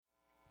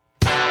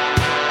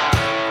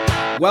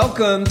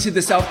Welcome to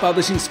the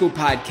Self-Publishing School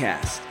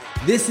podcast.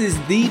 This is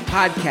the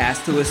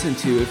podcast to listen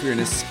to if you're an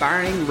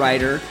aspiring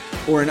writer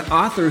or an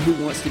author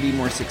who wants to be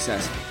more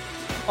successful.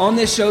 On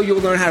this show,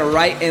 you'll learn how to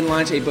write and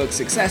launch a book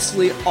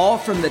successfully, all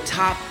from the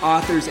top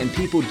authors and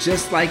people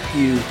just like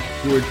you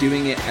who are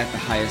doing it at the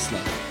highest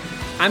level.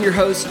 I'm your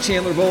host,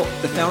 Chandler Volt,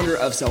 the founder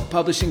of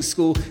Self-Publishing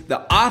School,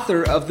 the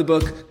author of the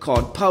book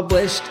called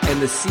Published, and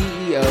the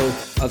CEO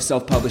of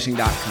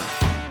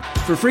selfpublishing.com.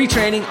 For free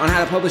training on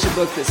how to publish a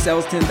book that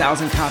sells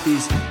 10,000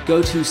 copies,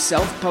 go to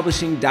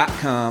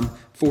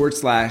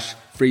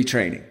selfpublishing.com/free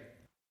training.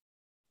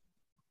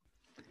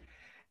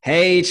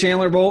 Hey,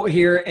 Chandler Bolt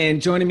here,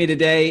 and joining me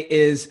today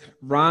is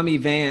Rami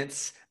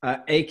Vance,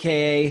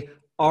 aka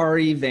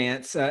Ari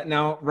Vance.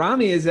 Now,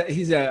 Rami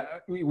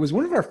he was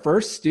one of our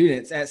first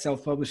students at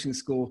Self-Publishing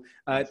School,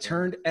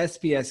 turned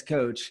SPS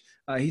coach.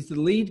 He's the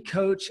lead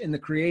coach and the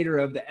creator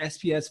of the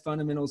SPS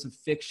Fundamentals of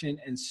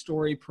Fiction and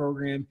Story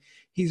program.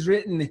 He's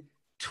written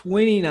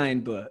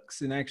 29 books,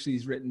 and actually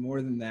he's written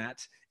more than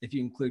that if you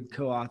include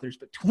co-authors,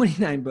 but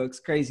 29 books,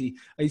 crazy.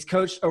 He's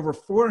coached over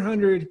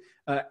 400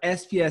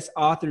 SPS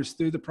authors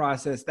through the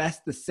process. That's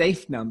the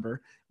safe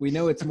number. We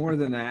know it's more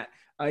than that.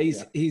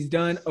 He's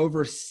done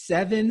over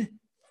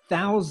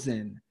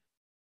 7,000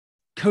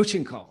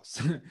 coaching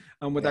calls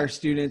with our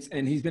students,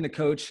 and he's been a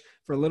coach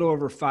for a little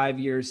over 5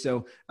 years.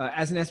 So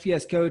as an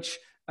SPS coach,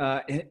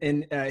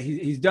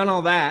 he's done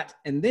all that.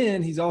 And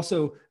then he's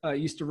also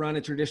used to run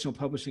a traditional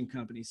publishing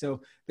company. So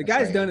the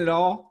guy's done it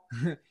all.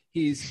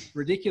 He's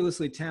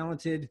ridiculously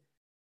talented,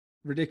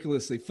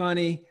 ridiculously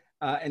funny,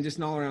 and just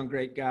an all-around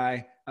great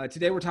guy.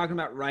 Today we're talking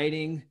about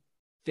writing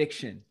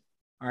fiction.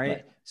 All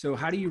right. So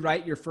how do you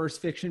write your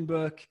first fiction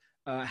book?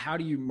 How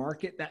do you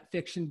market that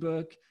fiction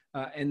book?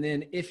 And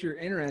then if you're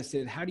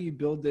interested, how do you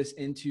build this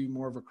into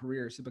more of a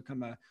career? So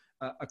become a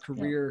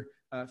career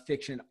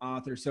fiction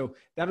author. So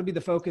that'll be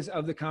the focus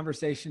of the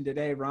conversation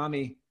today.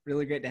 Rami,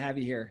 really great to have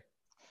you here.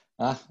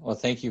 Well,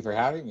 thank you for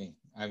having me.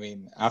 I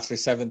mean, after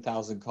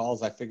 7,000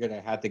 calls, I figured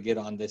I had to get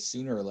on this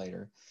sooner or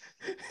later.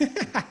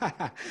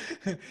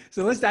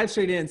 So let's dive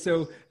straight in.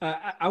 So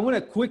I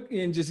want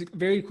to just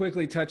very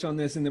quickly touch on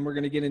this, and then we're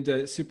going to get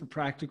into super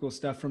practical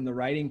stuff from the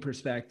writing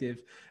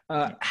perspective.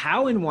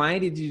 How and why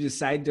did you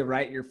decide to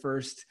write your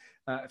first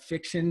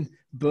fiction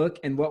book,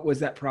 and what was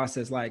that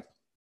process like?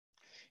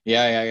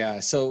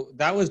 Yeah. So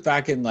that was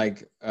back in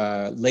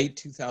late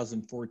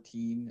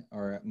 2014,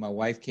 or my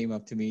wife came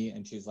up to me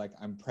and she's like,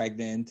 I'm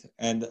pregnant.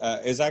 And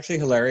it's actually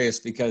hilarious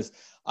because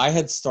I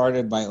had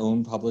started my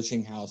own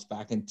publishing house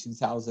back in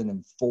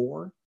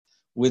 2004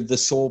 with the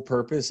sole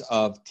purpose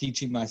of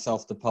teaching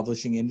myself the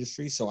publishing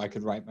industry so I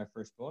could write my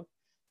first book.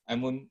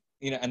 And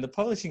and the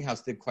publishing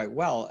house did quite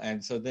well.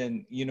 And so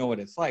then, you know what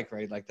it's like,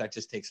 right? Like that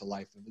just takes a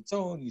life of its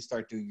own. You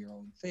start doing your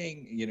own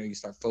thing, you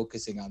start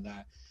focusing on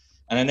that.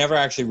 And I never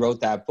actually wrote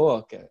that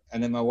book.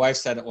 And then my wife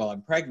said, well,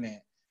 I'm pregnant.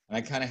 And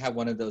I kind of had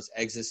one of those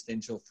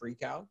existential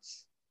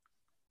freakouts.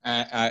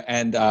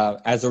 And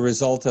as a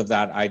result of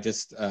that, I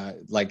just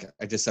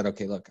said,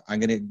 okay, look,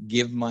 I'm going to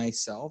give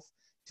myself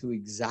to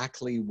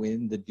exactly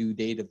when the due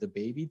date of the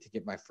baby to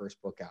get my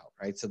first book out,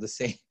 right? So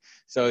it's,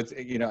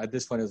 at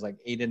this point, it was like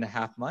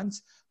 8.5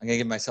 months. I'm going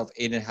to give myself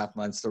 8.5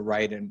 months to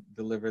write and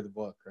deliver the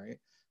book, right?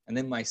 And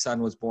then my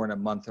son was born a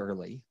month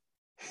early.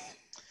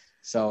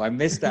 So I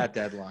missed that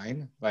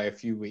deadline by a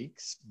few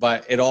weeks,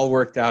 but it all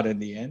worked out in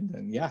the end.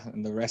 And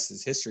and the rest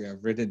is history.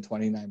 I've written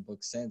 29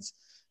 books since.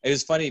 It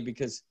was funny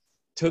because it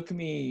took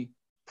me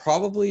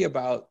probably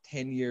about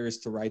 10 years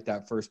to write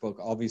that first book,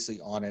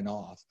 obviously on and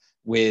off,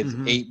 with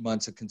 8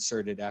 months of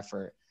concerted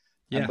effort.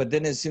 Yeah. But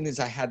then as soon as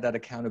I had that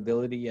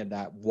accountability and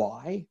that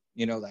why,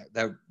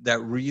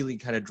 that really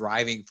kind of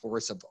driving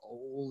force of,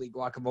 holy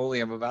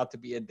guacamole, I'm about to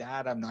be a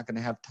dad. I'm not going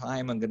to have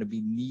time. I'm going to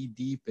be knee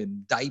deep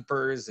in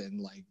diapers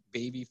and like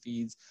baby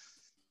feeds.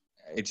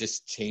 It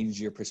just changed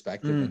your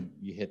perspective and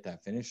you hit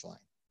that finish line.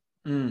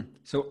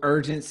 So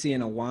urgency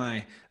and a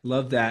why.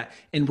 Love that.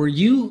 And were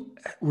you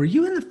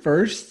in the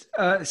first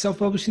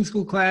self-publishing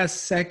school class?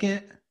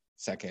 Second.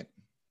 Okay,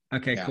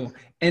 yeah. Cool.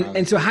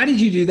 And so how did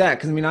you do that?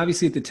 Because I mean,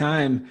 obviously at the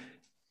time,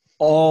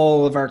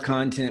 all of our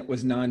content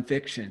was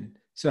nonfiction.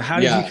 So how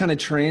did you kind of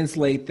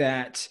translate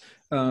that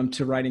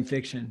to writing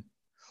fiction?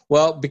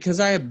 Well, because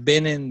I have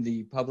been in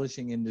the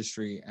publishing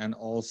industry, and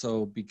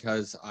also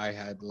because I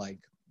had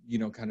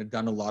kind of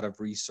done a lot of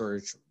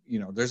research,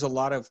 there's a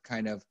lot of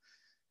kind of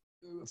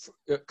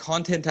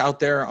content out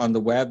there on the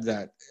web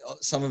that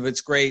some of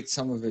it's great,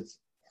 some of it's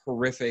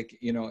horrific,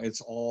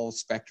 it's all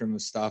spectrum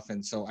of stuff.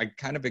 And so I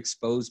kind of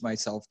exposed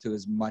myself to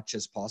as much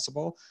as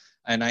possible.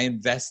 And I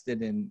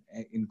invested in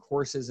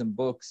courses and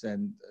books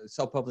and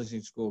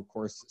self-publishing school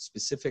course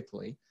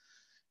specifically.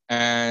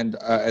 And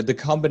the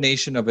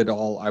combination of it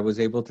all, I was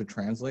able to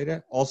translate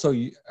it. Also,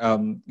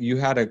 you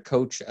had a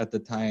coach at the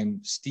time,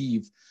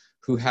 Steve,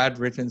 who had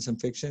written some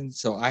fiction.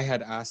 So I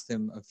had asked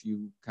him a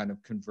few kind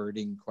of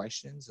converting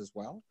questions as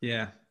well.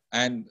 Yeah.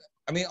 And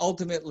I mean,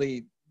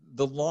 ultimately,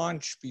 the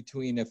launch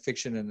between a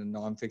fiction and a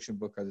nonfiction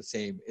book are the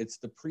same. It's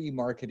the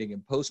pre-marketing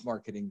and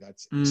post-marketing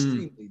that's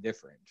extremely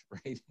different,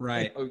 right?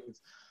 Right.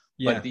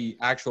 but the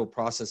actual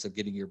process of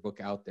getting your book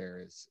out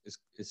there is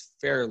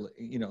fairly,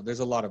 there's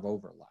a lot of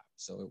overlap,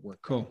 so it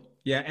worked. Cool.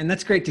 Yeah. And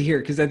that's great to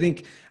hear. Cause I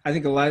think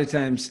a lot of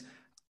times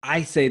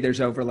I say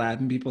there's overlap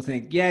and people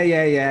think,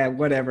 yeah,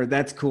 whatever.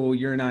 That's cool.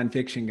 You're a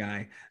nonfiction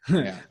guy.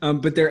 Yeah.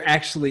 But there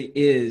actually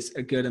is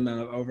a good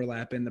amount of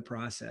overlap in the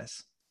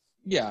process.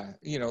 Yeah.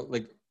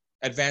 Like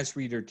advanced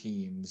reader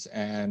teams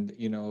and,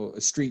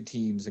 street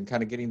teams and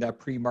kind of getting that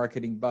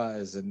pre-marketing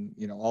buzz and,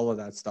 all of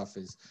that stuff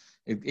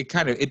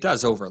it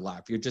does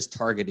overlap. You're just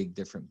targeting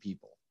different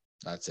people.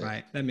 That's it.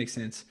 Right. That makes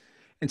sense.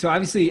 And so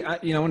obviously, I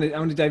want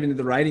to dive into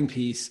the writing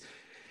piece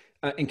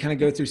and kind of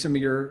go through some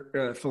of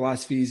your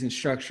philosophies and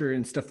structure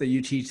and stuff that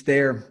you teach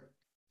there.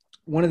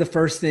 One of the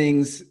first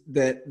things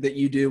that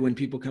you do when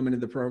people come into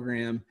the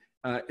program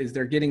is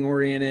they're getting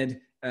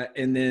oriented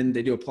and then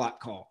they do a plot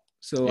call.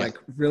 So like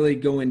really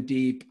going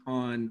deep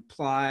on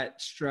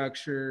plot,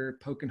 structure,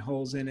 poking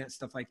holes in it,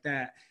 stuff like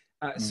that.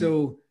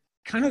 So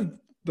kind of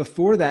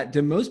before that,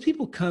 do most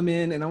people come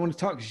in, and I want to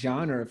talk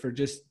genre for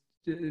just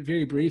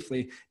very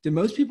briefly, do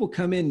most people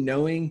come in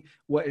knowing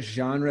what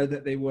genre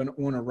that they want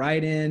to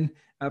write in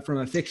from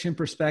a fiction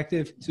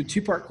perspective? So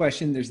two-part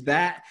question, there's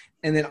that.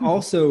 And then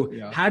also,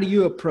 how do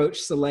you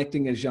approach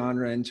selecting a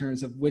genre in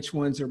terms of which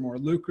ones are more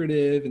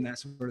lucrative and that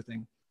sort of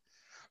thing?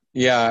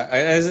 Yeah,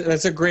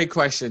 that's a great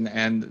question.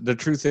 And the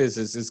truth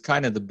is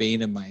kind of the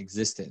bane of my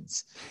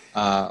existence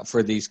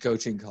for these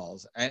coaching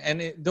calls.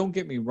 And don't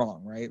get me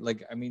wrong, right?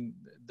 Like, I mean,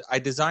 I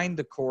designed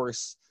the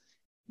course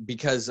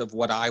because of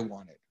what I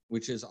wanted,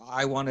 which is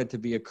I wanted to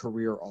be a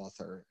career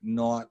author,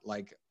 not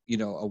like,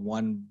 a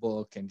one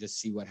book and just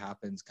see what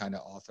happens kind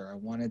of author. I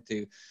wanted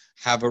to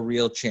have a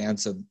real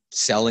chance of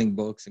selling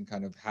books and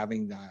kind of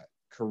having that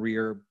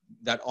career,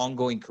 that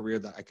ongoing career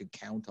that I could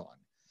count on.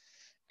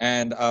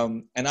 And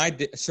I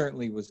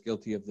certainly was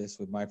guilty of this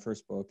with my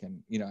first book.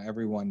 And,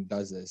 everyone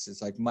does this.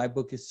 It's like, my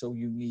book is so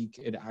unique,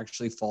 it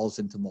actually falls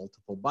into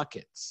multiple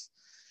buckets.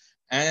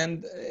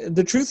 And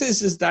the truth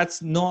is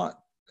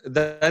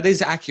that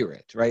is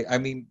accurate, right? I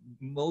mean,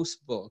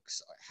 most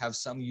books have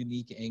some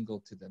unique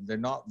angle to them. They're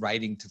not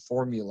writing to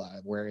formula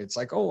where it's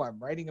like, oh, I'm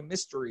writing a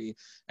mystery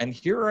and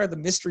here are the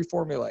mystery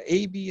formula.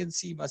 A, B, and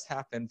C must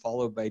happen,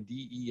 followed by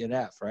D, E, and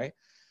F, right?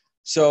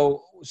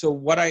 So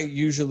what I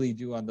usually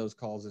do on those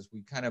calls is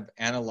we kind of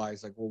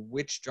analyze like, well,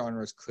 which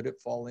genres could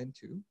it fall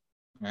into,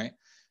 right?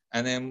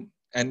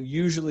 And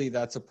usually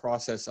that's a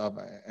process of,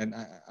 and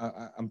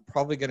I'm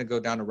probably going to go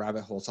down a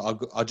rabbit hole. So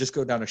I'll just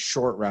go down a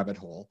short rabbit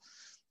hole.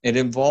 It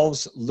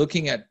involves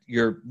looking at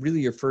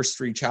your first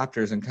 3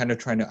 chapters and kind of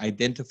trying to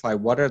identify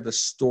what are the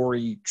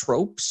story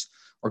tropes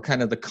or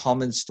kind of the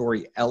common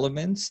story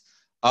elements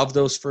of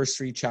those first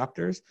 3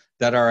 chapters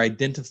that are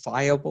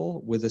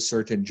identifiable with a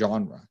certain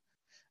genre.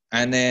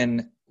 And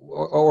then,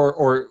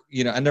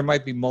 and there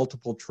might be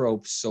multiple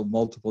tropes, so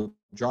multiple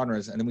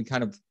genres. And then we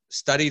kind of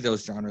study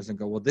those genres and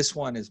go, well, this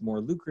one is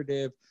more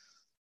lucrative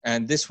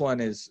and this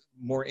one is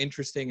more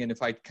interesting. And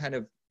if I kind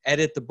of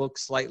edit the book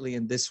slightly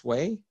in this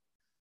way,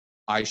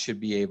 I should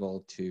be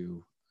able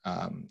to,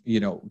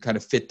 kind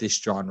of fit this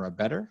genre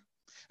better.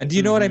 And do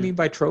you know what I mean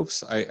by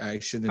tropes? I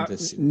shouldn't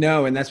assume.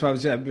 No, and that's why I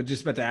was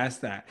just about to ask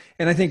that.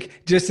 And I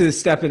think just to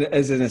step in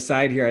as an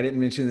aside here, I didn't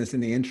mention this in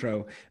the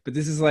intro, but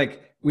this is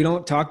like, we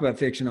don't talk about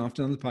fiction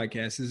often on the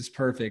podcast. This is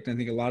perfect. I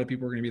think a lot of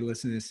people are going to be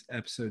listening to this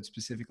episode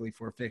specifically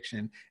for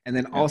fiction. And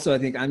then also I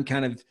think I'm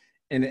kind of,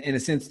 in a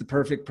sense, the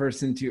perfect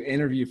person to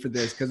interview for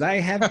this because I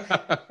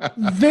have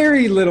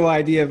very little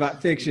idea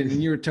about fiction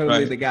and you're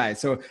totally the guy.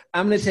 So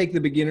I'm going to take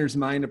the beginner's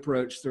mind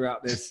approach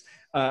throughout this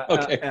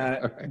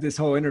this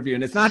whole interview.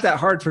 And it's not that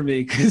hard for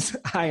me because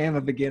I am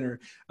a beginner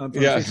from a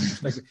fiction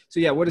perspective.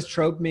 So what does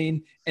trope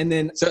mean? And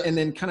then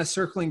kind of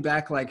circling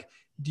back, like,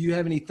 do you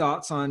have any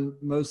thoughts on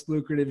most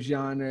lucrative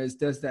genres?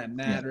 Does that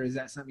matter? Is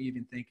that something you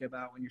even think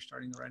about when you're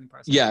starting the writing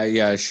process?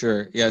 Yeah,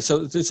 sure. Yeah.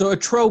 So a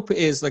trope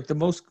is like the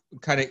most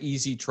kind of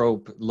easy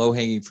trope, low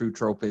hanging fruit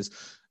trope is,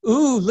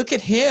 ooh, look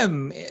at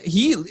him.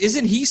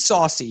 Isn't he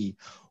saucy?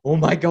 Oh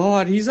my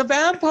God, he's a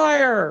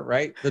vampire,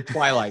 right? The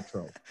Twilight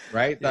trope,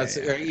 right? That's,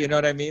 you know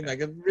what I mean?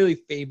 Like a really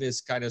famous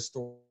kind of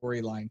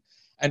storyline.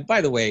 And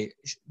by the way,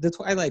 the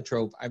Twilight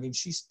trope, I mean,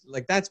 she's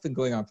like, that's been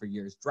going on for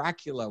years.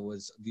 Dracula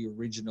was the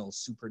original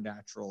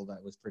supernatural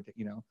that was,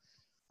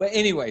 but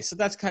anyway, so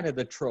that's kind of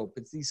the trope.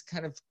 It's these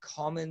kind of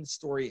common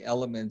story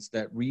elements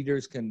that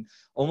readers can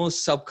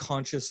almost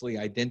subconsciously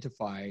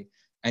identify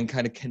and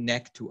kind of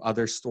connect to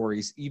other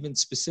stories, even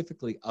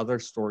specifically other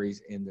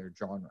stories in their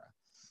genre.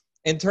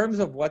 In terms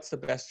of what's the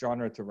best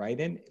genre to write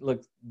in,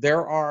 look,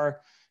 there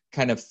are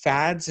kind of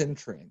fads and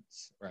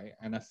trends, right?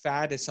 And a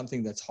fad is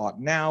something that's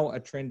hot now. A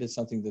trend is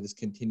something that is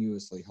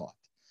continuously hot.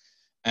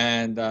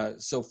 And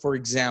so, for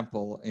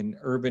example, in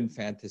urban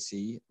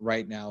fantasy,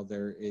 right now,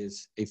 there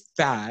is a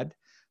fad.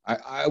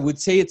 I would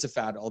say it's a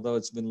fad, although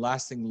it's been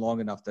lasting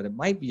long enough that it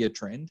might be a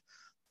trend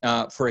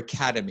for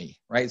academy,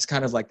 right? It's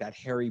kind of like that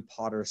Harry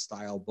Potter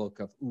style book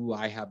of, ooh,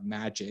 I have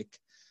magic.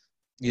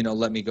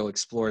 Let me go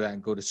explore that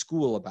and go to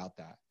school about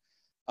that.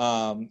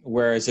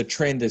 Whereas a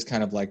trend is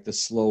kind of like the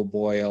slow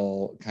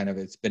boil, kind of,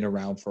 it's been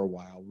around for a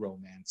while.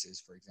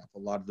 Romances, for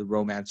example, a lot of the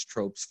romance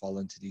tropes fall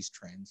into these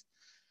trends.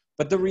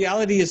 But the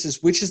reality is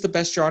which is the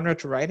best genre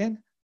to write in?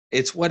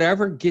 It's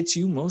whatever gets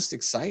you most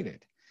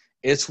excited.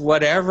 It's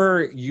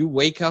whatever you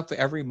wake up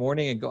every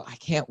morning and go, I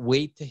can't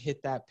wait to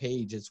hit that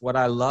page. It's what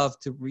I love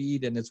to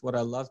read, and it's what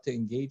I love to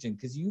engage in,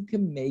 because you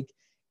can make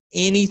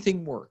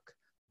anything work.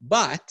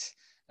 But,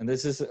 and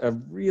this is a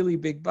really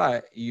big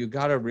but, you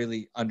got to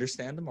really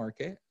understand the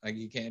market. Like,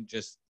 you can't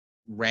just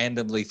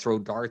randomly throw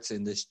darts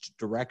in this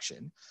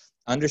direction.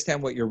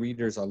 Understand what your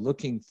readers are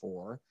looking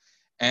for,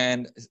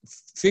 and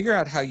figure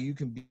out how you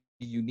can be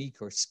unique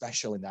or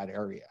special in that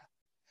area.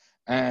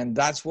 And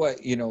that's what,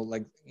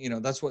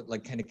 that's what,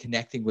 like, kind of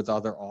connecting with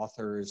other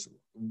authors,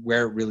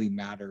 where it really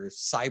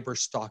matters. Cyber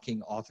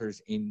stalking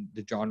authors in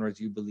the genres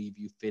you believe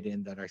you fit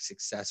in that are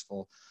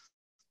successful.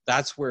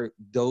 That's where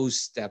those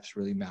steps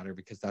really matter,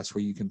 because that's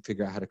where you can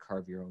figure out how to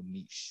carve your own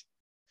niche.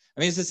 I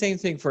mean, it's the same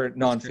thing for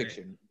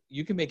nonfiction.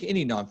 You can make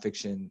any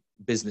nonfiction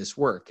business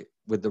work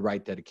with the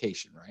right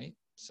dedication, right?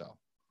 So,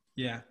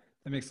 yeah.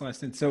 That makes a lot of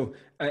sense. So,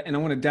 and I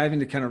want to dive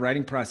into kind of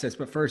writing process,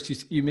 but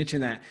first you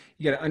mentioned that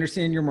you got to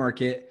understand your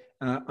market,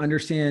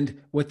 understand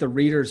what the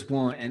readers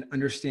want, and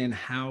understand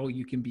how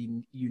you can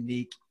be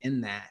unique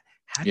in that.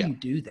 How do you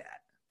do that?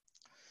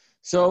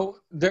 So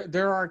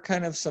there are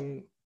kind of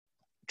some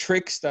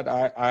tricks that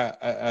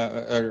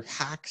or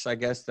hacks, I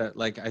guess, that,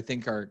 like, I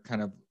think are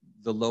kind of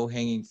the low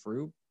hanging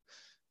fruit.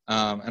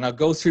 And I'll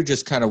go through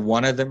just kind of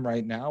one of them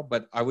right now,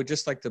 but I would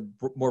just like to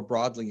more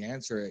broadly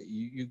answer it.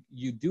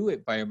 You do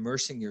it by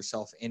immersing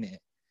yourself in it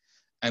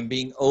and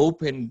being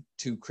open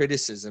to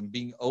criticism,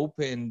 being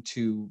open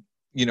to,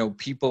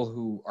 people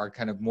who are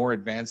kind of more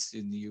advanced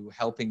than you,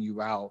 helping you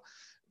out,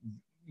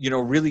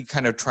 really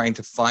kind of trying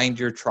to find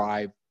your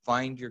tribe,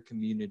 find your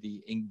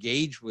community,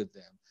 engage with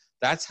them.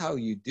 That's how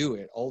you do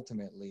it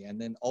ultimately.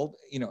 And then,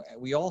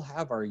 we all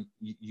have our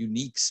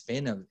unique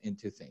spin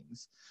into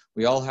things.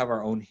 We all have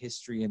our own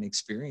history and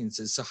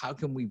experiences. So how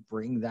can we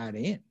bring that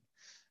in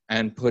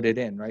and put it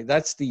in, right?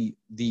 That's the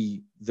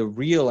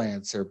real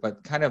answer.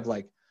 But kind of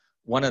like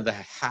one of the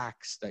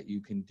hacks that you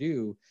can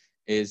do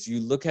is you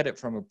look at it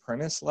from a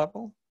premise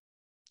level,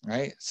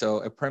 right?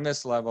 So a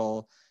premise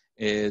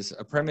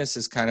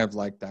is kind of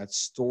like that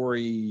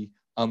story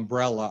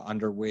umbrella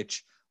under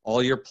which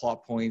all your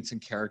plot points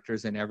and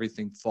characters and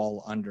everything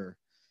fall under.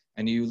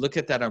 And you look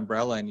at that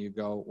umbrella and you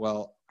go,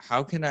 well,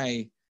 how can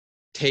I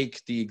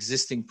take the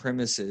existing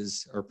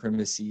premises, or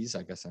premises,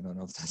 I guess, I don't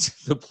know if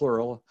that's the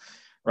plural,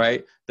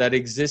 right, that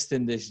exist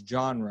in this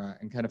genre,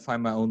 and kind of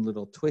find my own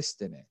little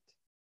twist in it,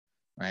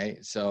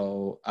 right?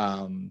 So,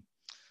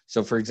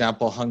 so for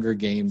example, Hunger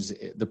Games,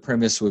 the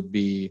premise would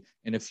be,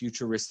 in a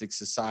futuristic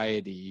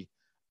society,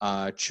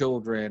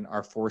 children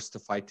are forced to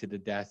fight to the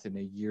death in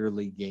a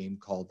yearly game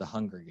called the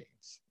Hunger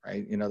Games,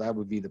 right? That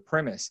would be the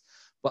premise.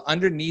 But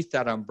underneath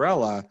that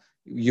umbrella,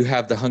 you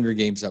have the Hunger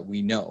Games that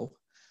we know.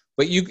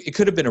 But it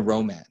could have been a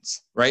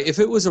romance, right? If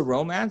it was a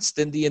romance,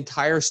 then the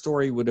entire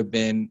story would have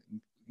been,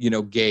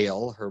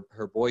 Gale,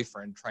 her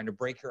boyfriend, trying to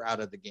break her out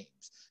of the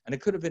games. And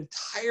it could have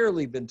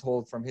entirely been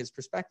told from his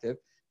perspective.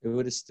 It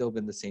would have still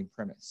been the same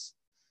premise.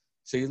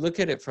 So you look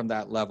at it from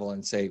that level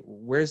and say,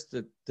 where's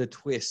the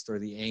twist or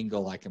the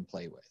angle I can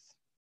play with?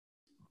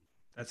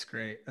 That's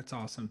great. That's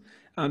awesome.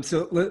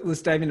 So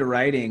let's dive into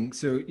writing.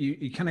 So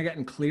you kind of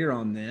gotten clear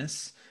on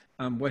this.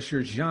 What's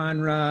your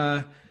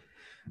genre?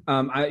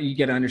 You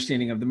get an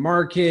understanding of the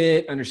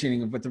market,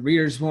 understanding of what the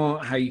readers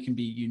want, how you can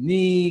be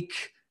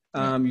unique.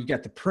 You've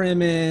got the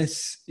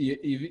premise.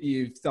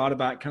 You've thought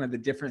about kind of the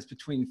difference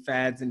between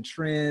fads and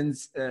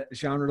trends,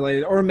 genre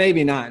related, or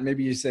maybe not.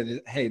 Maybe you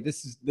said, "Hey,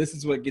 this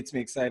is what gets me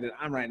excited.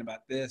 I'm writing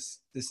about this.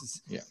 This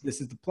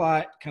is the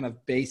plot, kind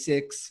of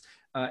basics,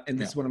 and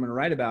this is what I'm going to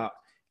write about."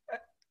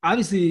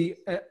 Obviously,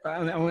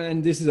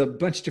 and this is a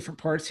bunch of different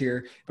parts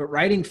here, but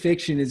writing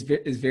fiction is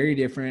very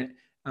different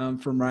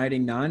from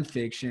writing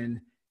nonfiction.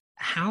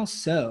 How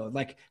so?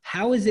 Like,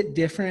 how is it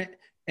different?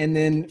 And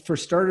then for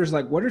starters,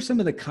 like, what are some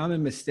of the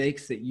common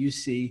mistakes that you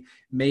see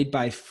made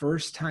by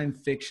first-time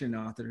fiction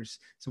authors?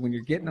 So when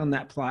you're getting on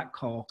that plot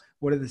call,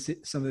 what are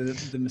some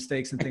of the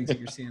mistakes and things that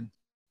you're seeing?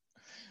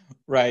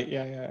 Right.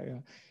 Yeah.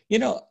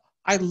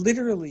 I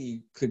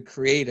literally could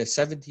create a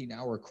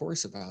 17-hour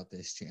course about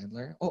this,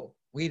 Chandler. Oh,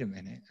 wait a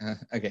minute.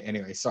 Okay.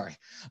 Anyway, sorry.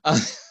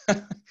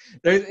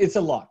 It's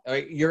a lot.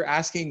 You're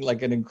asking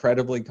like an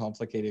incredibly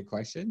complicated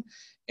question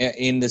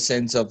in the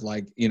sense of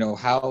like,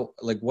 how,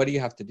 like, what do you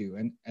have to do?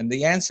 And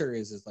the answer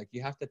is like,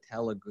 you have to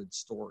tell a good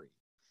story.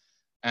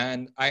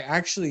 And I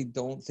actually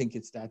don't think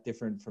it's that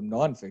different from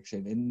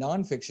nonfiction. In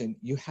nonfiction,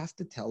 you have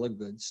to tell a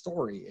good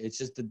story. It's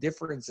just the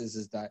difference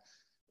is that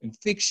in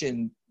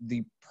fiction,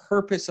 the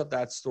purpose of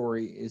that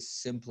story is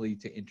simply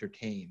to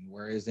entertain,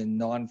 whereas in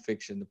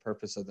nonfiction, the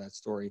purpose of that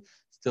story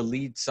is to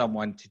lead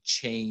someone to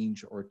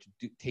change or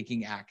to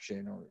taking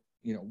action, or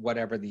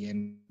whatever the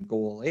end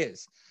goal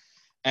is.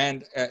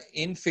 And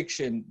in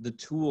fiction, the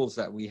tools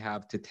that we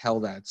have to tell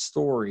that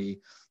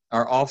story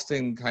are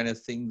often kind of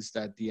things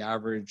that the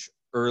average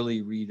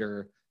early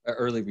reader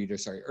early reader,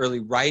 sorry, early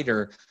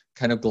writer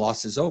kind of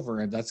glosses over,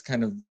 and that's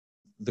kind of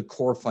the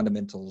core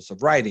fundamentals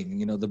of writing.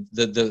 You know,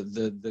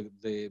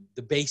 the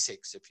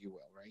basics, if you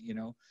will, right? You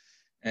know,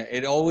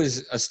 it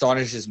always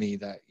astonishes me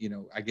that, you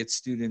know, I get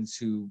students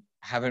who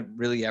haven't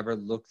really ever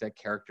looked at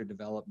character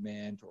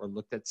development or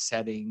looked at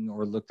setting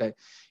or looked at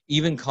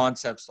even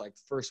concepts like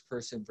first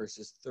person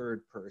versus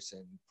third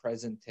person,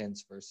 present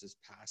tense versus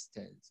past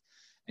tense.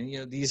 And, you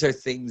know, these are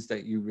things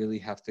that you really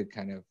have to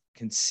kind of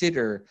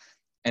consider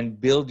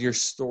and build your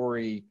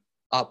story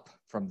up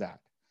from that.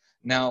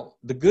 Now,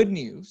 the good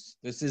news,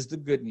 this is the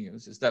good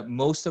news, is that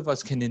most of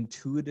us can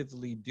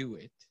intuitively do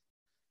it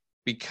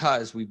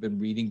because we've been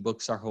reading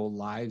books our whole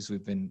lives.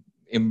 We've been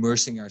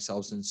immersing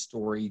ourselves in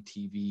story,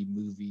 TV,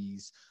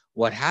 movies,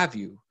 what have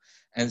you.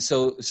 And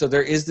so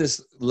there is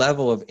this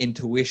level of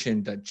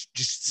intuition that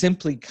just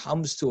simply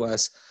comes to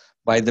us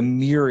by the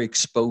mere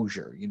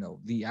exposure. You know,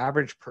 the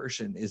average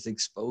person is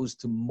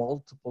exposed to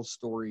multiple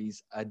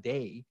stories a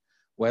day,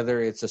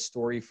 whether it's a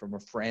story from a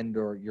friend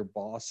or your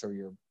boss or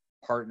your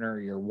partner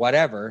or your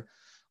whatever,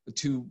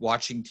 to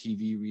watching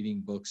TV,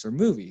 reading books or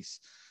movies.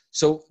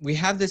 So we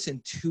have this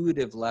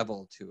intuitive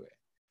level to it.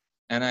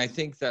 And I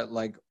think that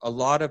like a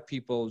lot of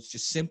people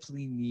just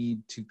simply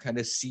need to kind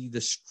of see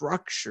the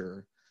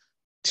structure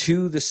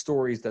to the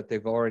stories that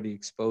they've already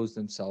exposed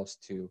themselves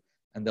to,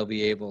 and they'll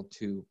be able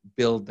to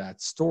build that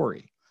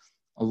story.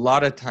 A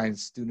lot of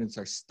times students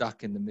are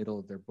stuck in the middle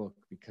of their book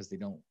because they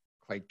don't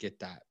quite get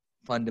that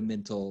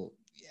fundamental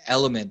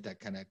element that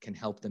kind of can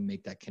help them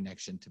make that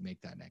connection to make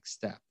that next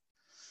step.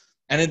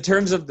 And in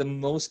terms of the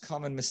most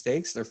common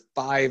mistakes, there are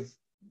 5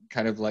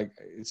 kind of like,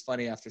 it's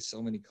funny, after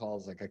so many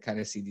calls, like I kind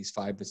of see these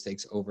 5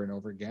 mistakes over and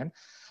over again.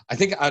 I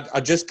think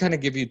I'll just kind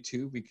of give you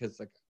 2 because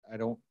like I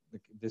don't,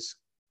 like, this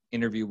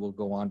interview will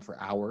go on for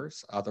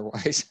hours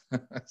otherwise.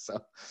 So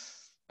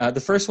the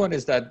first one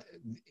is that,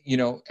 you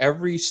know,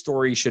 every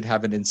story should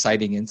have an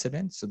inciting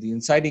incident. So the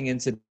inciting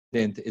incident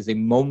is a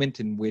moment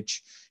in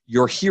which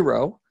your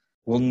hero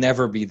will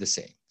never be the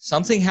same.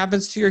 Something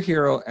happens to your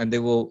hero and they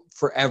will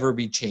forever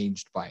be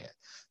changed by it.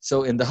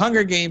 So in the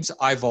Hunger Games,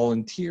 I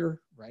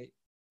volunteer, right?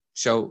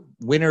 So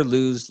win or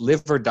lose,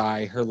 live or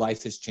die, her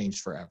life is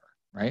changed forever,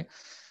 right?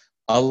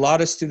 A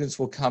lot of students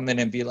will come in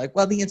and be like,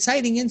 well, the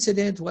inciting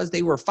incident was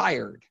they were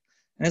fired.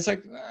 And it's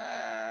like,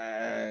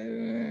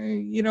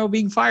 you know,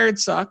 being fired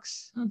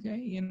sucks. Okay,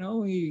 you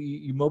know,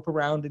 you mope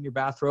around in your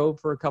bathrobe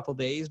for a couple of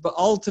days, but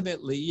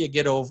ultimately you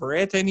get over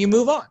it and you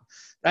move on.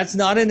 That's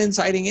not an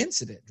inciting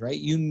incident, right?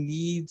 You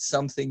need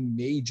something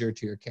major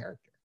to your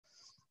character.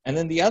 And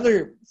then the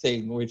other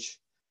thing, which,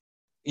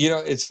 you know,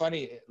 it's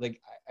funny, like,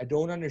 I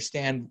don't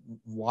understand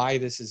why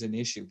this is an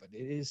issue, but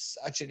it is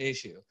such an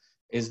issue,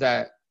 is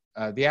that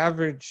the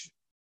average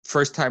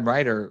first-time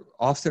writer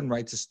often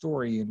writes a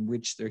story in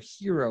which their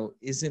hero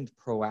isn't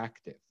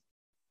proactive.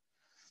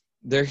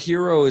 Their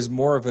hero is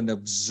more of an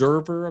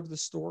observer of the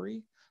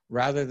story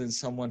rather than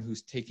someone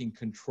who's taking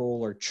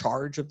control or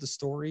charge of the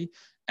story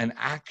and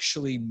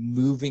actually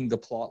moving the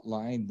plot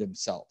line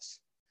themselves.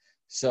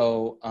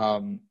 So,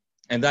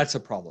 and that's a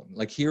problem.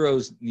 Like,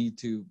 heroes need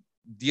to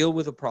deal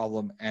with a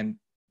problem and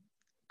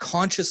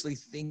consciously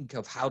think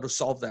of how to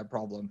solve that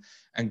problem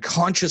and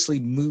consciously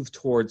move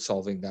towards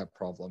solving that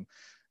problem,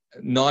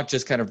 not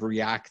just kind of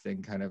react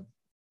and kind of,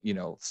 you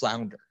know,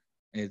 flounder.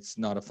 It's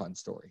not a fun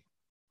story.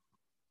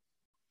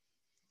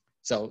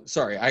 So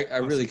sorry, I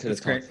really could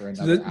have talked for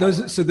another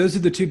hour. So those are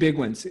the 2 big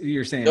ones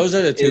you're saying. Those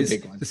are the 2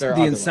 big ones.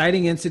 The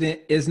inciting incident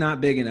is not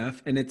big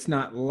enough, and it's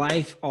not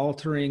life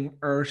altering,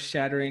 earth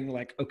shattering.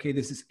 Like, okay,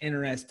 this is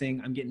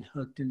interesting. I'm getting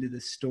hooked into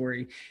this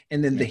story.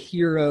 And then the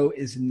hero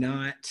is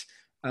not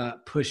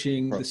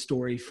pushing the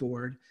story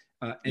forward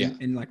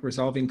and like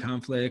resolving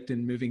conflict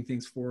and moving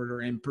things forward,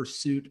 or in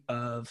pursuit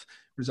of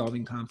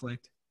resolving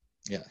conflict.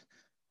 Yeah.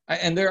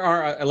 And there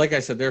are, like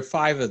I said, there are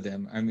 5 of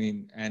them. I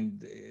mean,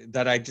 and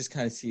that I just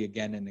kind of see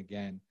again and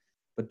again.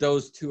 But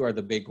those 2 are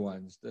the big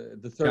ones.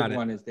 The third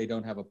one is they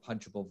don't have a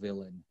punchable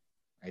villain,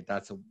 right?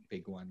 That's a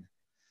big one.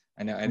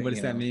 I know. And what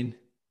does that mean?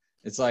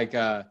 It's like,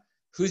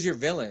 who's your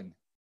villain?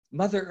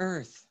 Mother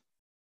Earth.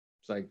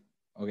 It's like,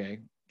 okay,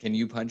 can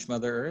you punch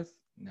Mother Earth?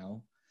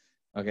 No.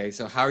 Okay,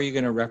 so how are you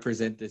going to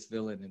represent this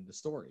villain in the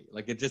story?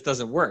 Like, it just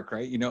doesn't work,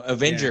 right? You know,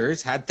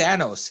 Avengers had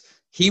Thanos.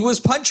 He was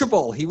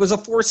punchable. He was a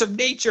force of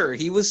nature.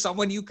 He was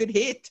someone you could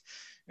hit.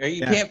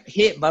 You can't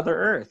hit Mother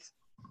Earth.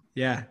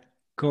 Yeah,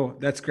 cool.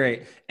 That's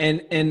great.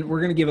 And we're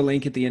going to give a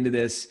link at the end of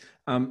this.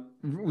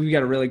 We've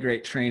got a really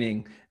great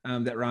training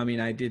that Rami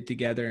and I did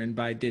together. And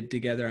by did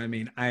together, I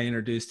mean, I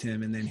introduced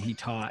him and then he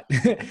taught.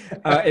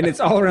 And it's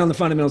all around the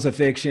fundamentals of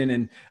fiction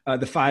and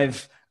the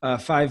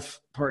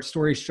 5-part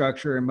story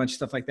structure and a bunch of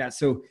stuff like that.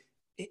 So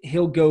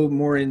he'll go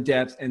more in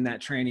depth in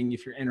that training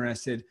if you're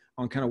interested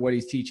on kind of what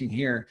he's teaching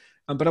here.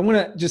 But I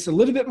want to just a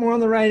little bit more on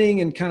the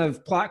writing and kind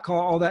of plot call,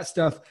 all that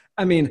stuff.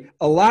 I mean,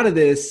 a lot of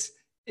this,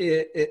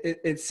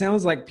 it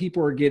sounds like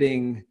people are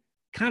getting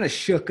kind of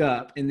shook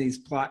up in these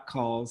plot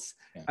calls,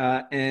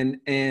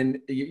 and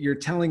you're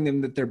telling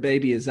them that their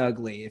baby is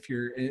ugly if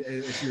you're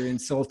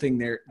insulting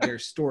their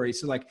story.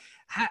 So like,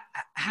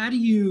 how do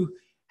you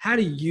how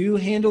do you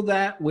handle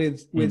that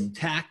with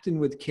tact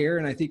and with care?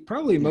 And I think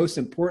probably most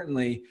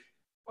importantly,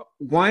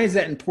 why is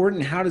that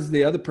important? How does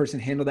the other person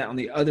handle that on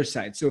the other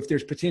side? So if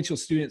there's potential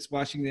students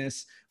watching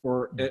this,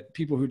 or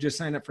people who just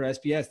signed up for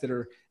SPS that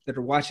are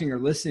watching or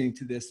listening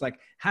to this, like,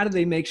 how do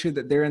they make sure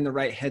that they're in the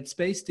right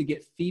headspace to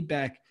get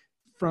feedback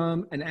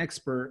from an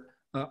expert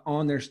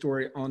on their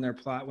story, on their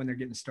plot when they're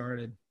getting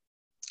started?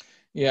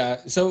 Yeah.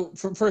 So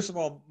first of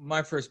all,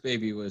 my first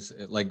baby was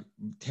like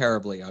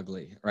terribly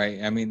ugly,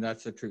 right? I mean,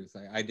 that's the truth.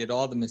 I did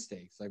all the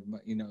mistakes. Like,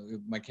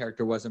 my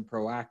character wasn't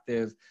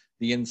proactive.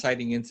 The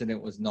inciting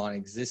incident was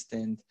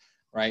non-existent,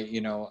 right?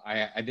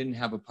 I didn't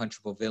have a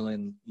punchable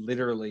villain.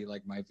 Literally,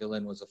 like, my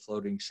villain was a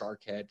floating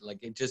shark head. Like,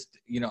 it just,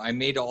 I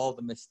made all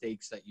the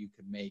mistakes that you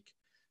could make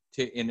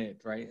in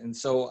it, right? And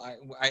so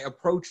I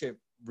approach it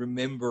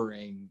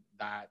remembering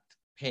that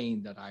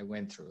pain that I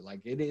went through.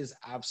 Like, it is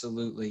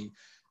absolutely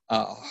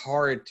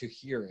hard to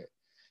hear it.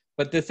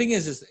 But the thing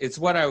is it's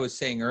what I was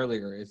saying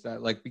earlier, is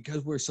that, like,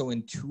 because we're so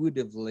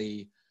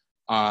intuitively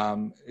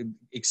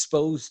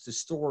exposed to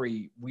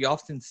story, we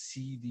often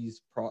see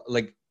these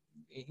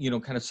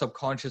kind of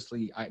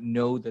subconsciously, I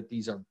know that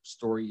these are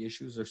story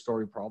issues or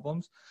story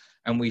problems,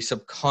 and we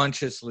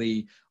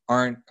subconsciously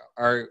are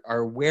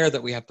aware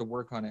that we have to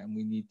work on it and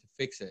we need to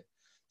fix it.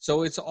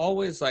 So it's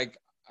always like,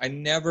 I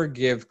never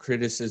give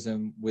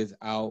criticism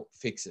without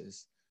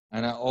fixes.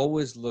 And I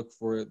always look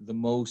for the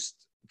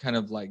most kind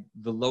of like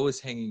the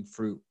lowest hanging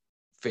fruit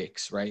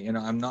fix, right?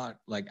 I'm not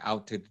like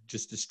out to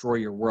just destroy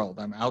your world.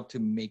 I'm out to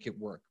make it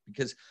work,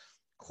 because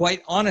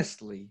quite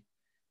honestly,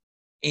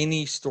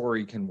 any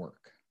story can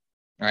work,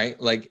 right?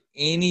 Like,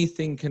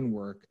 anything can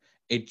work.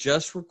 It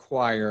just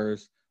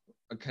requires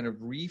a kind of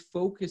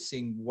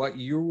refocusing what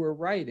you were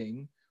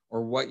writing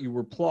or what you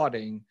were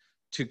plotting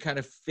to kind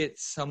of fit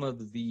some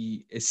of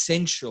the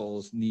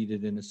essentials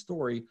needed in a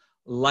story,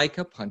 like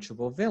a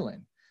punchable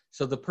villain.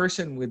 So the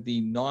person with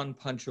the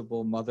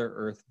non-punchable Mother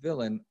Earth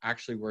villain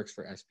actually works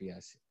for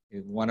SPS.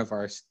 One of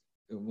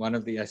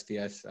the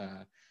SPS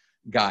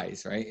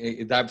guys,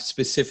 right? That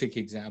specific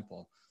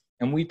example,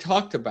 and we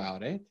talked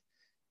about it,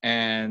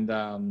 and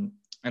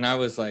I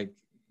was like,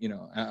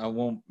 I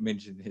won't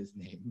mention his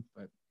name,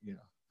 but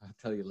I'll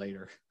tell you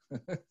later.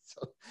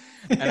 So,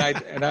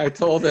 and I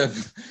told him,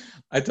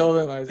 I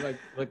was like,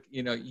 look,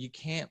 you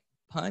can't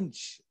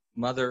punch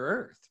Mother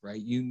Earth,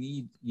 right? You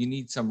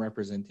need some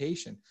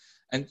representation.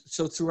 And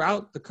so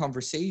throughout the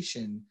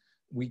conversation,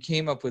 we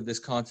came up with this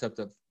concept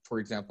of, for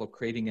example,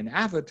 creating an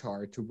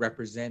avatar to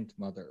represent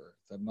Mother Earth.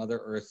 That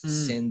Mother Earth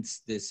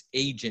sends this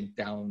agent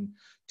down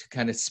to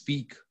kind of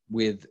speak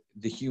with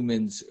the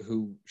humans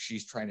who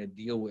she's trying to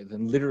deal with,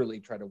 and literally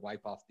try to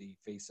wipe off the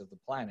face of the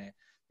planet,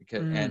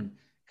 and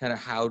kind of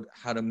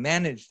how to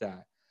manage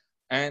that.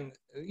 And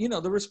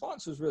the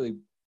response was really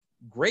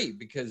great,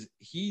 because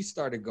he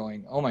started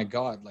going, oh my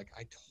God, like,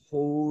 I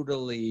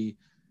totally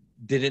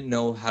didn't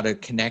know how to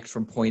connect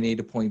from point A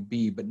to point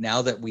B, but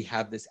now that we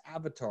have this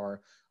avatar,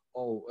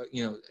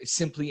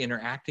 simply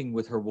interacting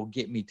with her will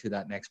get me to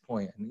that next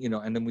point.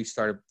 And then we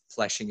started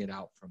fleshing it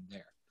out from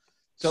there.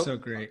 So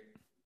great.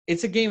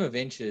 It's a game of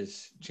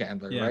inches,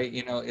 Chandler, Yeah. right?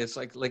 It's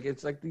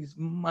like these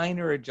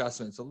minor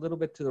adjustments, a little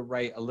bit to the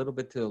right, a little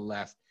bit to the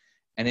left,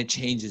 and it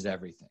changes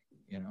everything,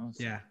 So.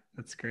 Yeah,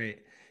 that's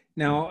great.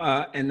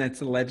 Now, and that's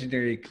a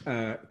legendary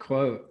movie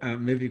quote.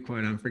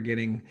 I'm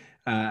forgetting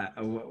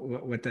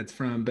what that's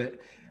from, but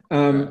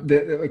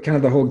the kind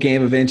of the whole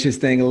game of inches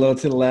thing, a little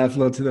to the left, a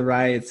little to the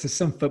right. It's just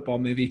some football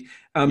movie.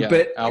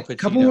 But Al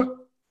Pacino.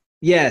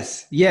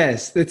 Yes.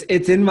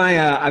 It's in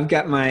my, I've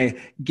got my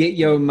Get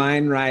Your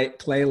Mind Right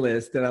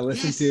playlist that I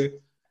listen to.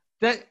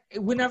 That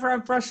whenever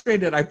I'm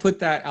frustrated, I put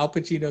that Al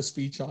Pacino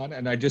speech on,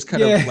 and I just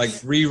kind of like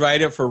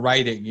rewrite it for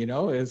writing.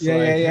 It's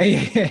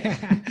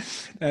yeah.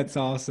 That's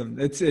awesome.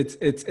 It's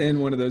in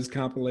one of those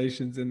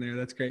compilations in there.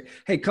 That's great.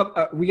 Hey,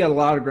 we got a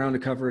lot of ground to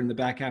cover in the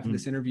back half of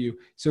this interview.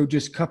 So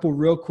just a couple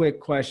real quick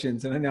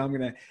questions, and I know I'm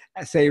going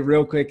to say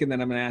real quick, and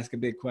then I'm going to ask a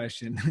big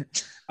question.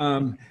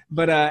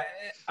 But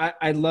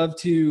I'd love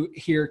to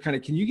hear kind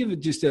of, can you give it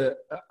just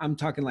I'm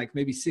talking like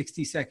maybe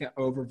 60-second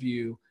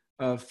overview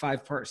of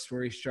 5-part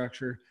story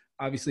structure.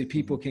 Obviously,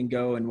 people can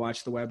go and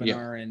watch the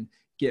webinar and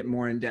get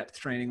more in-depth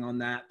training on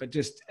that, but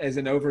just as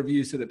an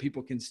overview so that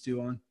people can stew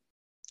on.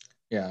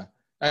 Yeah.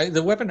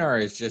 The webinar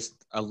is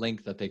just a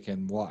link that they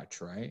can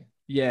watch, right?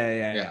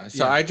 Yeah.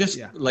 So I just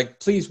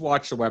please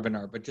watch the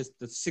webinar, but just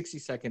the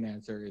 60-second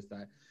answer is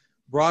that,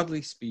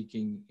 broadly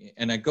speaking,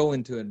 and I go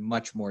into it in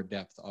much more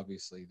depth,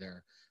 obviously,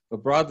 there,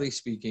 but broadly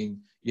speaking,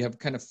 you have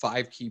kind of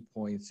 5 key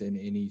points in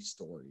any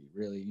story,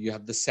 really. You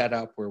have the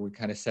setup, where we're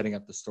kind of setting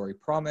up the story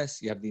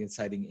promise. You have the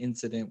inciting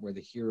incident, where the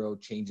hero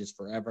changes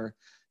forever.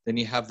 Then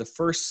you have the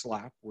first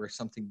slap, where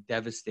something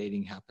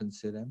devastating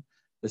happens to them.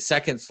 The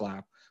second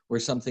slap, where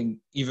something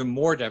even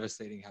more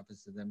devastating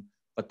happens to them,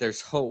 but there's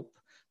hope,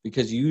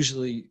 because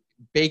usually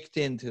baked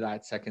into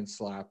that second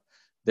slap,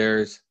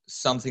 there's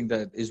something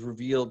that is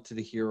revealed to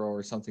the hero,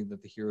 or something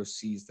that the hero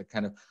sees that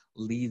kind of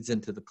leads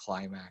into the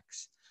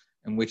climax.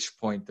 At which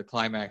point the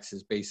climax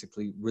is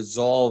basically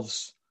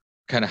resolves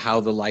kind of how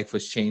the life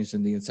was changed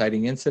in the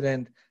inciting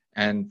incident,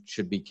 and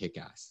should be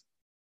kick-ass,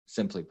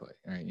 simply put,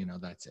 right?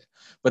 That's it.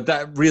 But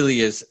that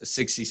really is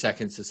 60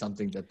 seconds to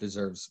something that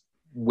deserves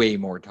way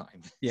more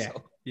time. Yeah.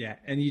 So. Yeah.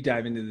 And you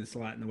dive into this a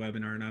lot in the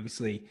webinar, and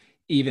obviously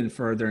even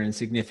further and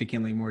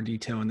significantly more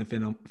detail in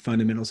the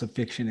fundamentals of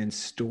fiction and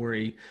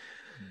story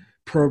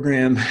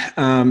program.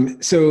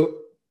 So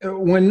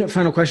one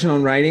final question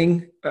on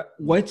writing.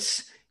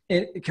 What's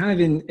kind of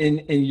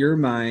in your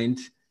mind,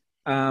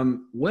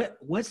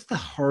 what's the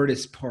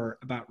hardest part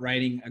about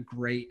writing a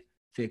great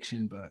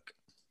fiction book?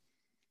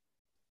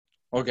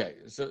 Okay,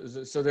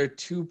 so there are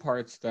two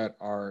parts that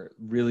are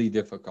really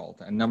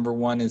difficult, and number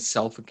one is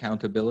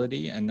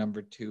self-accountability, and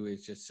number two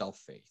is just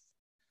self-faith,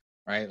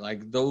 right?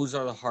 Like those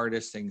are the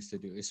hardest things to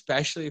do,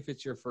 especially if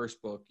it's your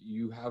first book.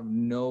 You have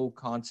no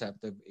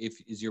concept of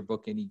is your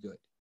book any good,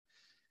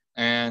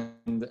 and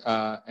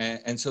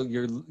so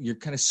you're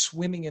kind of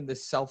swimming in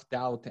this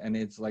self-doubt, and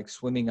it's like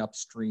swimming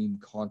upstream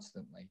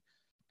constantly.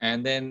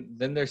 And then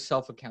there's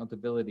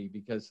self-accountability,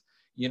 because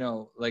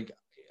like,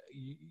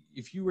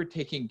 if you were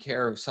taking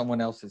care of someone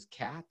else's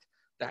cat,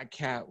 that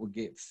cat would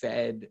get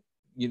fed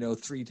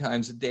 3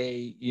 times a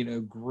day,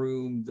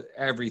 groomed,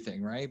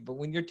 everything, right? But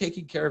when you're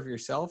taking care of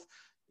yourself,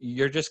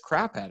 you're just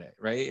crap at it,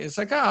 right? It's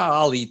like,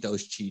 I'll eat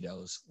those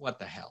Cheetos, what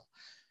the hell.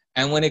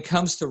 And when it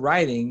comes to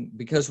writing,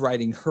 because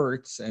writing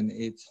hurts and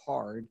it's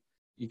hard,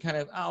 you kind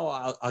of,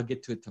 I'll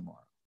get to it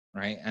tomorrow,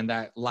 right? And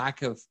that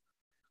lack of,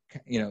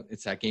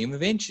 it's that game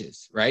of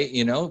inches, right?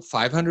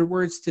 500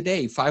 words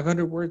today,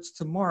 500 words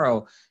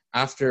tomorrow.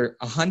 After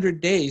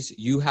 100 days,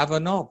 you have a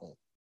novel.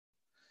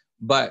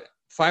 But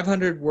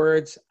 500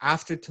 words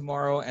after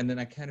tomorrow, and then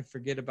I kind of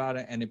forget about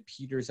it and it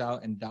peters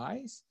out and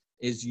dies,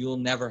 is you'll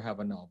never have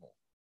a novel.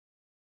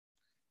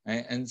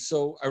 Right? And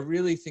so I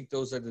really think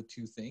those are the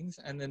two things.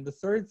 And then the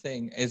third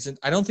thing is,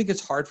 I don't think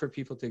it's hard for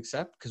people to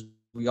accept, because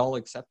we all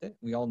accept it.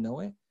 We all know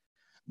it.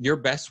 Your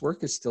best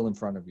work is still in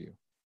front of you.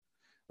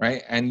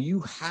 Right? And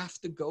you have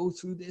to go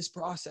through this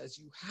process.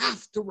 You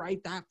have to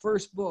write that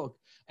first book.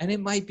 And it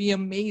might be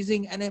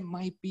amazing and it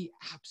might be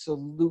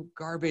absolute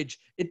garbage.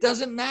 It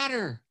doesn't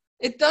matter.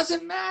 It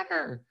doesn't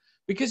matter,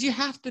 because you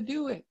have to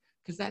do it,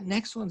 because that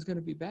next one's going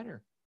to be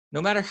better.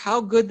 No matter how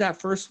good that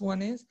first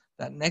one is,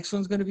 that next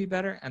one's going to be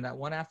better. And that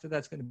one after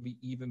that's going to be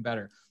even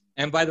better.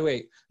 And by the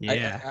way,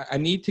 I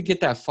need to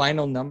get that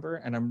final number,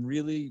 and I'm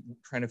really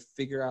trying to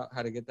figure out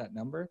how to get that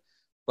number.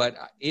 But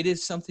it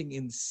is something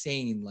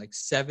insane, like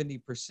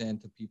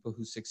 70% of people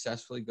who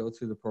successfully go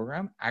through the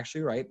program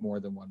actually write more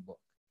than one book,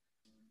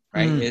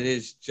 right? It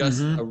is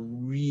just a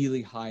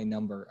really high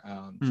number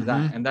to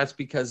that. And that's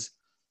because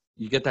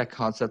you get that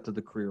concept of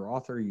the career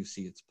author. You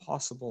see it's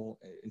possible.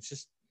 It's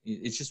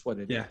just what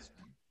it is.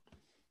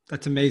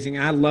 That's amazing.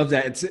 I love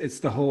that. It's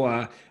the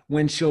whole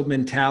windshield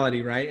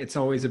mentality, right? It's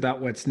always about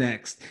what's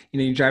next.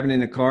 You're driving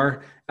in a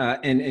car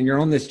and you're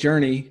on this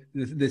journey,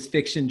 this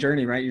fiction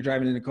journey, right? You're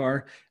driving in a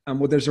car.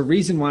 Well, there's a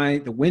reason why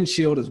the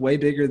windshield is way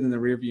bigger than the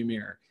rearview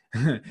mirror.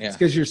 It's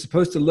because you're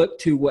supposed to look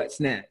to what's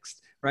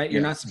next, right?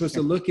 You're not supposed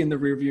to look in the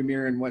rearview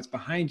mirror and what's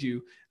behind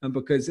you,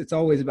 because it's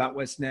always about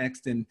what's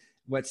next. And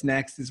what's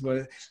next is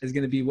what is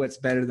going to be what's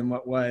better than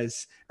what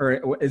was, or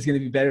is going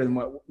to be better than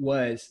what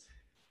was.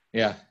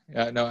 Yeah.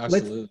 No,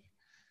 absolutely.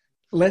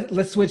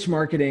 Let's switch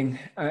marketing,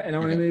 and I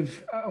want to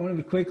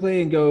move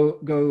quickly and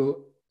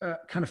go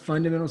kind of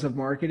fundamentals of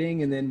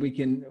marketing, and then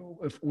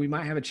we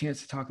might have a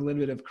chance to talk a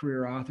little bit of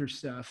career author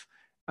stuff.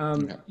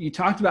 You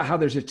talked about how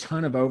there's a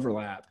ton of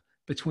overlap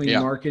between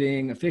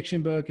marketing a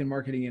fiction book and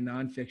marketing a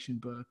nonfiction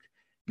book.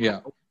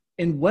 Yeah.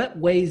 In what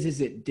ways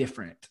is it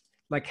different?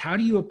 Like, how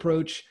do you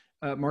approach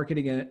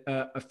marketing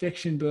a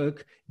fiction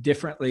book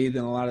differently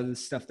than a lot of the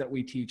stuff that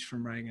we teach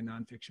from writing a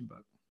nonfiction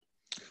book?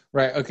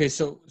 Right. Okay.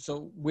 So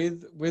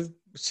with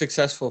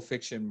successful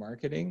fiction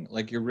marketing,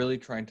 like, you're really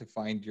trying to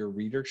find your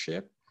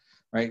readership,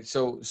 right?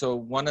 So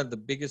one of the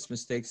biggest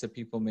mistakes that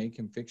people make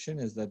in fiction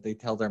is that they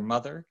tell their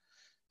mother,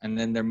 and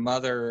then their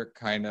mother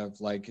kind of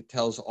like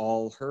tells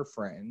all her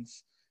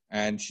friends,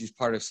 and she's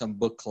part of some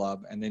book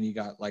club. And then you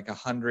got like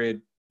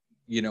 100,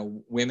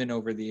 women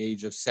over the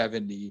age of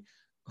 70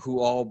 who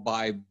all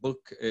buy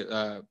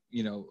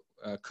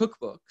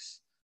cookbooks,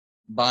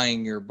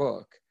 buying your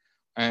book.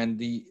 And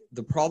the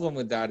problem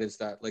with that is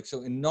that, like,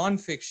 so in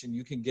nonfiction,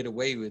 you can get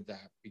away with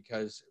that,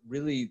 because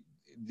really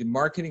the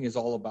marketing is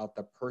all about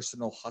the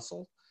personal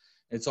hustle.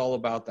 It's all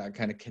about that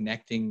kind of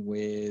connecting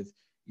with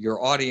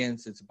your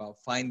audience. It's about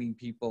finding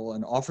people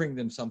and offering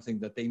them something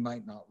that they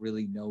might not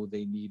really know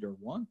they need or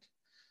want.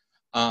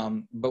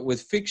 But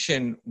with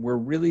fiction, we're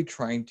really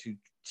trying to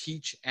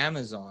teach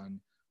Amazon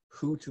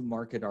who to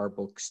market our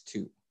books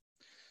to.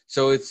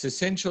 So it's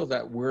essential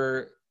that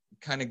we're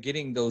kind of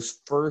getting those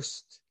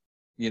first,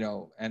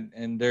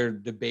 and there are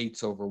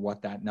debates over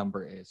what that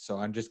number is. So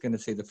I'm just going to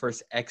say the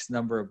first X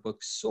number of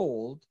books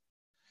sold,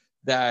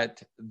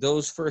 that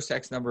those first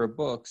X number of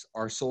books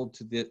are sold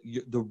to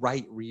the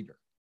right reader,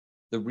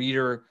 the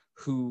reader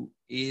who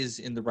is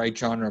in the right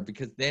genre,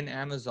 because then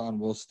Amazon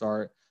will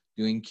start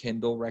doing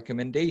Kindle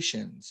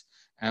recommendations.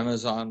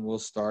 Amazon will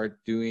start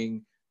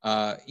doing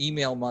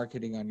email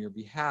marketing on your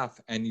behalf,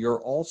 and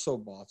your also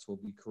bots will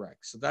be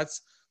correct. So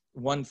that's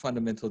one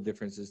fundamental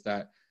difference, is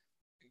that,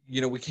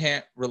 we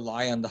can't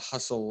rely on the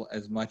hustle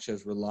as much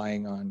as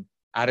relying on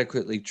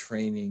adequately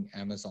training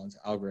Amazon's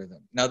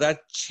algorithm. Now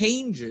that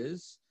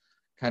changes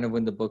kind of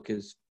when the book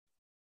is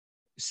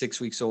 6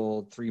 weeks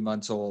old, 3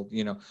 months old,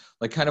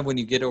 like kind of when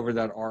you get over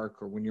that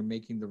arc, or when you're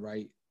making the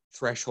right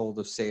threshold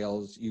of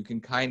sales, you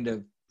can kind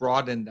of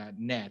broaden that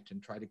net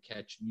and try to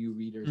catch new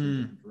readers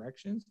in different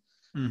directions.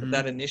 But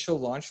that initial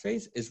launch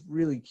phase is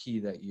really key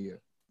that you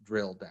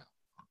drill down.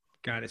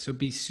 Got it. So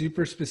be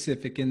super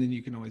specific, and then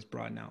you can always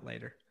broaden out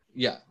later.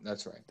 Yeah,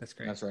 that's right. That's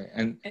great. That's right.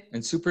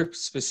 And super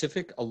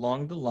specific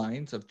along the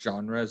lines of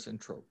genres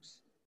and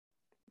tropes.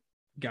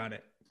 Got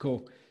it.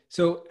 Cool.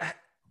 So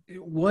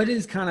what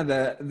is kind of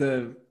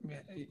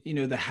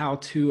the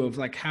how-to of,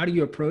 like, how do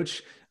you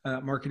approach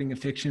marketing a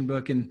fiction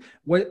book, and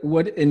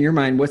what in your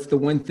mind, what's the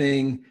one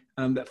thing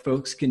that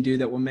folks can do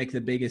that will make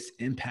the biggest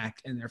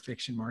impact in their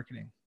fiction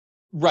marketing?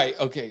 Right.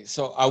 Okay.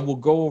 So I will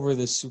go over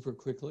this super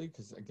quickly,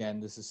 because again,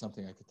 this is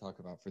something I could talk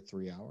about for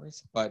 3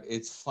 hours, but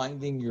it's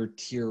finding your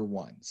tier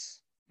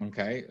ones.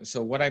 Okay.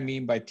 So what I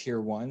mean by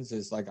tier ones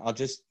is, like, I'll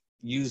just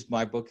use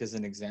my book as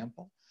an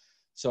example.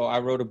 So I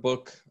wrote a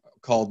book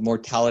called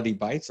Mortality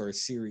Bites, or a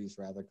series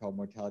rather, called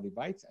Mortality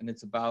Bites. And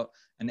it's about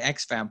an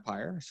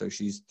ex-vampire. So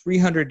she's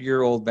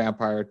 300-year-old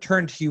vampire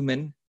turned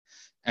human,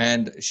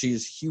 and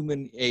she's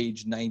human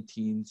age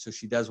 19. So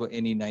she does what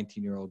any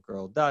 19-year-old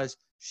girl does.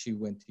 She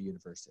went to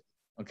university.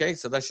 Okay,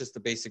 so that's just the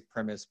basic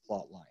premise,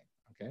 plot line.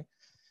 Okay,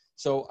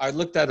 so I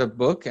looked at a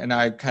book, and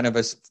I kind of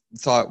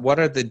thought, what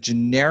are the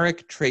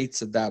generic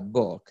traits of that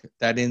book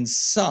that in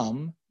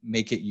some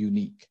make it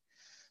unique?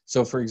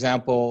 So for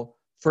example,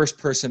 first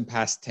person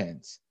past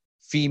tense,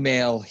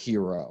 female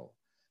hero,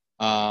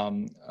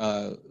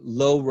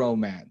 low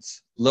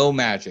romance, low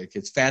magic.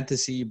 It's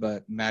fantasy,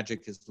 but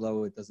magic is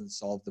low. It doesn't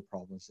solve the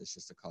problems. It's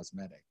just a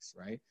cosmetics,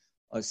 right?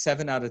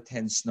 7 out of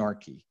 10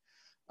 snarky.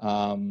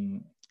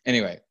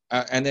 Anyway,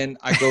 and then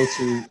I go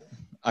through,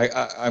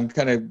 I'm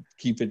kind of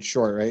keep it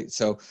short, right?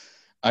 So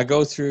I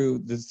go through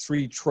the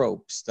 3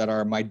 tropes that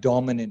are my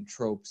dominant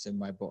tropes in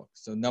my book.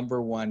 So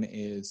number 1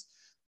 is,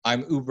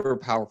 I'm uber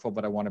powerful,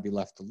 but I want to be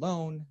left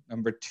alone.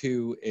 Number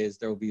 2 is,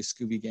 there will be a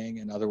Scooby Gang.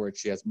 In other words,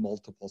 she has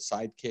multiple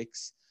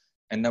sidekicks.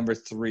 And number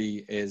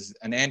 3 is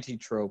an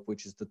anti-trope,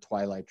 which is the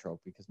Twilight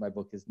trope, because my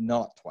book is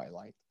not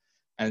Twilight.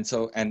 And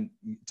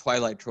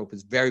Twilight trope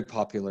is very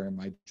popular in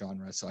my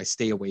genre, so I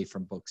stay away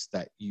from books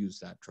that use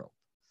that trope.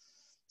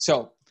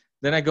 So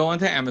then I go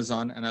onto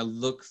Amazon, and I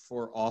look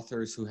for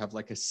authors who have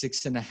like a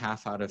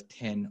 6.5 out of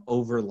 10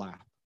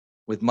 overlap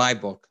with my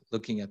book,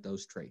 looking at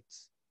those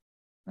traits,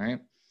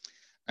 right?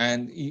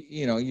 And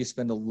you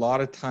spend a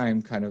lot of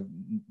time kind of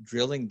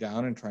drilling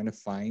down and trying to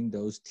find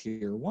those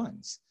tier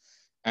ones.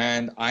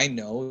 And I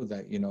know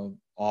that,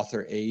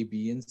 author A,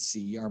 B, and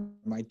C are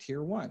my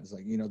tier ones.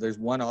 Like, there's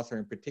one author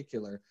in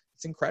particular.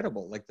 It's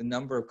incredible. Like the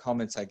number of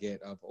comments I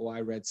get of, oh, I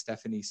read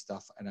Stephanie's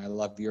stuff and I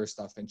love your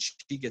stuff. And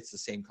she gets the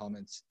same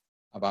comments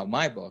about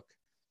my book.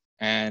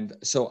 And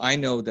so I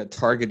know that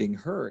targeting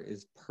her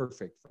is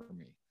perfect for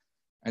me.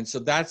 And so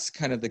that's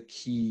kind of the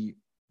key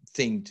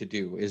thing to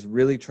do, is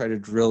really try to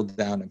drill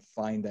down and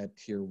find that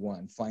tier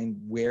one, find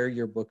where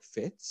your book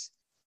fits,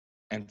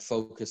 and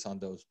focus on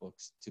those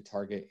books to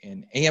target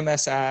in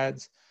AMS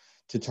ads,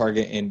 to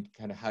target in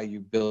kind of how you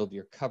build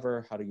your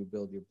cover, how do you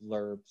build your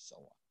blurb, so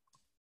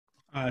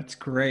on. That's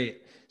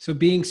great. So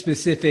being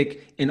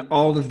specific in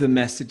all of the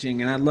messaging,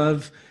 and I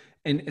love,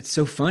 and it's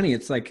so funny.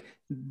 It's like,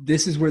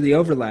 this is where the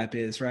overlap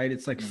is, right?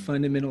 It's like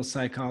fundamental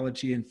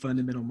psychology and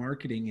fundamental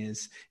marketing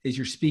is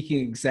you're speaking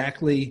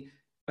exactly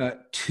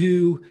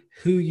to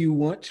who you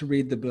want to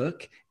read the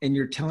book, and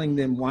you're telling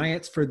them why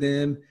it's for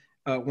them,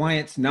 why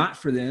it's not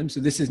for them.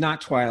 So this is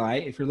not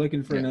Twilight. If you're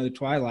looking for another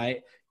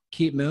Twilight,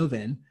 keep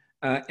moving.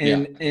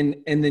 And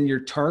then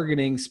you're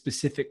targeting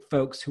specific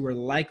folks who are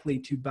likely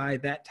to buy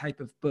that type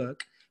of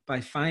book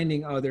by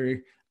finding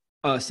other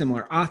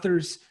similar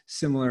authors,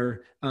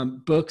 similar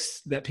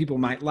books that people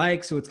might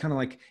like. So it's kind of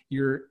like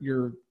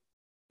you're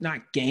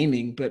not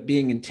gaming, but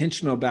being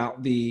intentional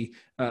about the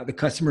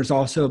customers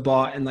also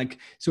bought, and like,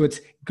 so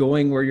it's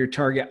going where your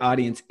target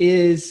audience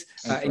is,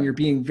 and you're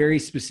being very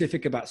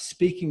specific about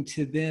speaking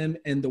to them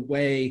in the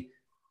way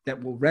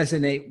that will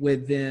resonate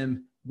with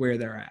them where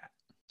they're at.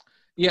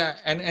 Yeah,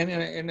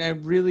 and I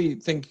really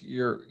think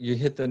you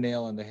hit the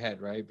nail on the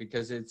head, right?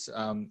 Because it's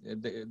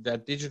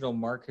that digital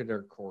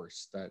marketer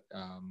course that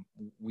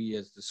we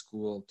as the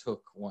school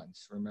took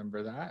once.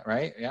 Remember that,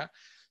 right? Yeah.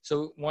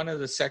 So one of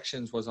the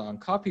sections was on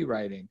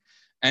copywriting,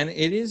 and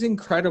it is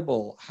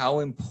incredible how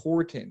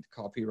important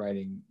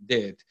copywriting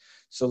did.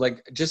 So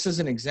like, just as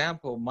an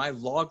example, my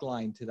log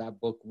line to that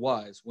book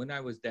was, when I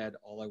was dead,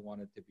 all I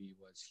wanted to be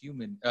was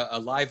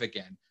alive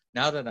again.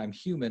 Now that I'm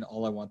human,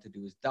 all I want to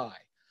do is die.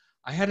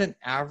 I had an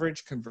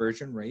average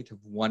conversion rate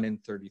of 1 in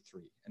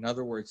 33. In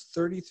other words,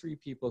 33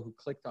 people who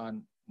clicked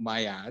on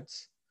my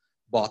ads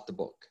bought the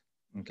book.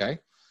 Okay.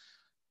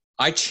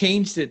 I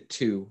changed it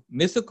to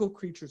mythical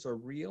creatures are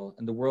real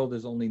and the world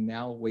is only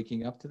now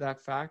waking up to that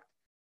fact.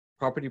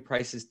 Property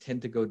prices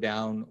tend to go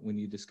down when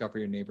you discover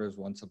your neighbor is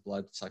once a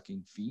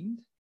blood-sucking fiend.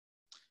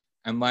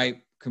 And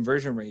my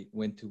conversion rate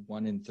went to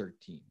 1 in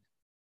 13.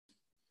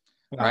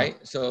 Wow.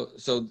 Right? So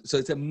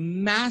it's a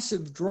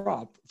massive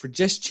drop for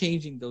just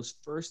changing those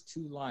first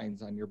 2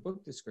 lines on your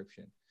book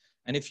description.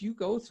 And if you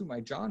go through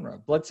my genre,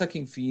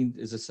 blood-sucking fiend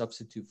is a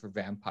substitute for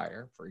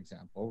vampire, for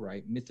example,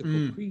 right?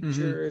 Mythical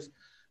creatures,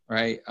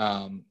 right?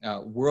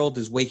 World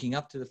is waking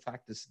up to the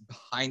fact that's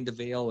behind the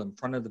veil, in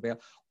front of the veil.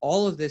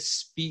 All of this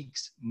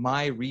speaks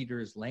my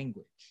reader's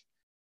language,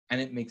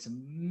 and it makes a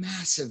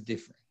massive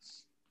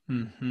difference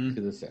to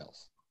the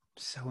sales.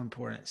 So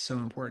important. So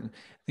important.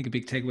 I think a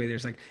big takeaway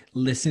there's like,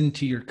 listen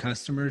to your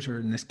customers, or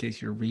in this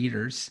case, your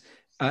readers,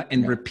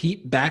 and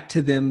repeat back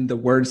to them the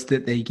words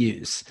that they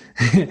use.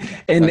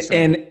 And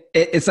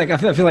it's like, I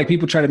feel like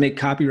people try to make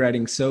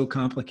copywriting so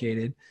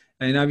complicated.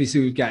 And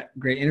obviously we've got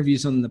great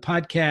interviews on the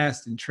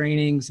podcast and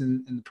trainings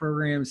and the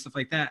program and stuff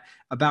like that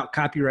about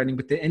copywriting.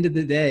 But at the end of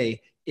the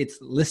day, it's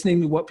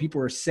listening to what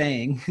people are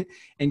saying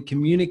and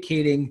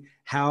communicating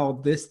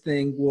how this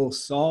thing will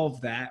solve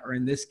that, or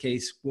in this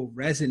case, will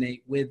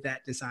resonate with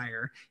that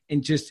desire,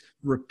 and just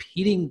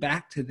repeating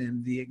back to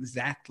them the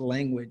exact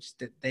language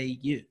that they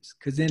use.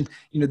 Because then,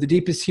 the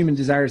deepest human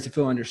desire is to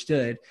feel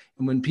understood.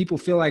 And when people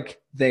feel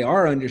like they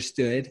are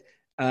understood,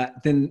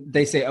 then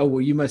they say, oh,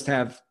 well, you must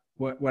have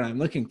what I'm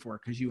looking for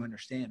because you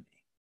understand me.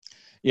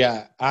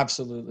 Yeah,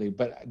 absolutely.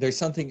 But there's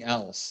something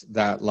else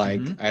that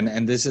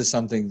and this is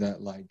something that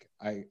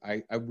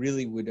I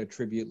really would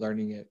attribute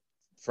learning it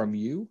from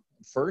you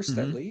first,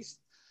 at least,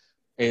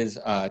 is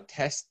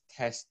test,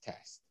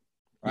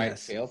 right?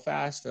 Yes. Fail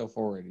fast, fail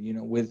forward.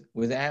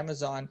 With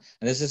Amazon,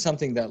 and this is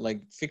something that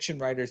fiction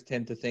writers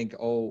tend to think,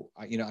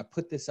 I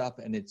put this up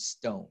and it's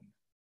stone,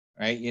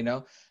 right?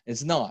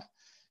 It's not,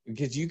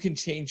 because you can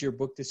change your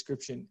book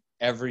description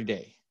every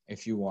day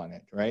if you want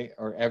it, right?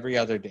 Or every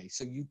other day.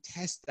 So you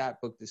test that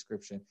book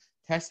description,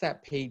 test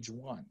that page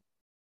 1,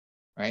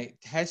 right?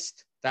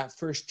 Test that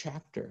first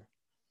chapter.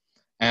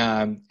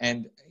 And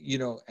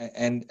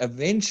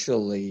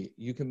eventually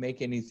you can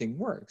make anything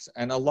work.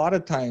 And a lot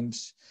of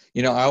times,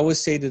 I always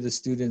say to the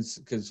students,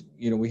 because,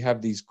 we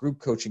have these group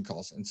coaching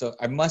calls. And so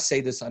I must say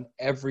this on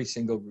every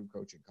single group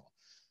coaching call.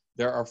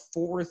 There are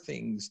 4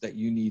 things that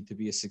you need to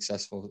be a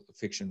successful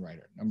fiction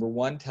writer. Number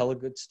 1, tell a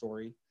good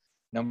story.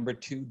 Number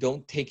 2,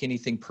 don't take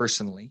anything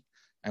personally.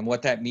 And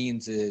what that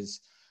means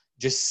is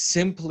just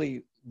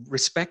simply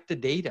respect the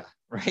data,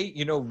 right?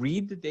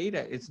 Read the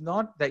data. It's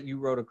not that you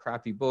wrote a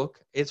crappy book.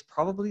 It's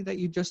probably that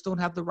you just don't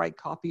have the right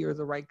copy or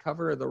the right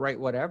cover or the right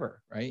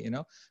whatever, right?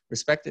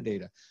 Respect the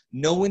data.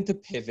 Know when to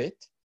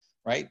pivot,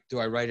 right? Do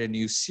I write a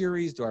new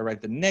series? Do I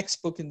write the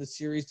next book in the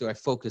series? Do I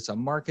focus on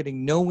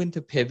marketing? Know when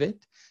to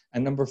pivot.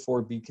 And number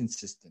 4, be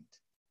consistent,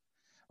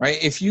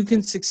 right? If you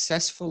can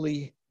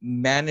successfully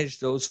manage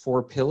those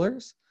 4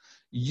 pillars,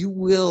 you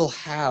will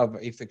have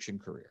a fiction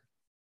career.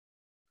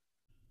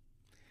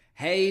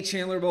 Hey,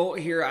 Chandler Bolt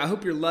here. I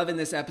hope you're loving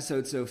this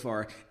episode so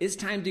far. It's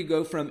time to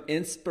go from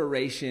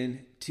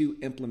inspiration to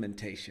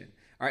implementation.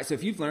 All right, so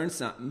if you've learned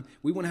something,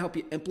 we want to help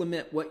you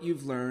implement what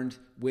you've learned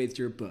with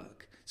your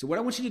book. So what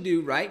I want you to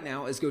do right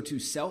now is go to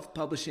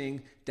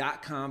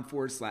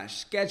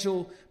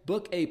selfpublishing.com/schedule,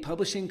 book a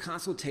publishing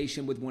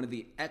consultation with one of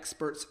the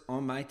experts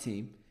on my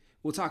team.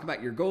 We'll talk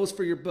about your goals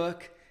for your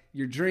book,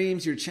 your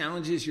dreams, your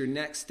challenges, your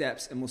next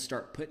steps, and we'll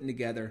start putting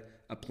together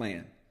a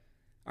plan.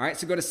 All right,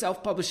 so go to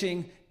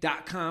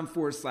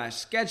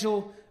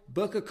selfpublishing.com/schedule,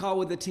 book a call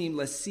with the team.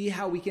 Let's see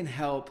how we can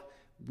help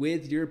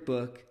with your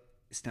book.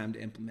 It's time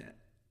to implement.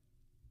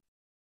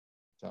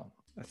 So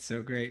that's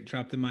so great.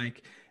 Drop the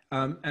mic.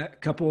 A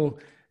couple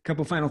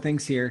final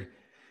things here.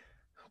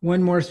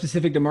 One more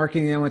specific to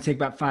marketing. I want to take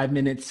about 5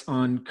 minutes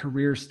on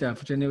career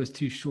stuff, which I know is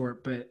too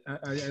short, but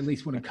I at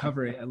least want to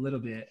cover it a little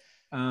bit.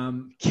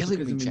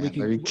 Killing me,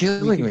 Chandler. You're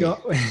killing me.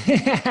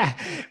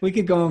 We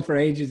could go on for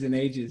ages and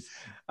ages.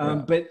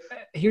 But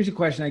here's a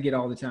question I get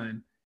all the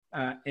time,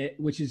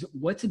 which is,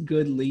 what's a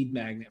good lead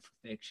magnet for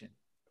fiction?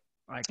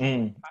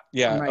 I'm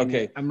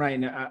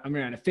writing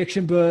a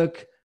fiction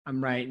book.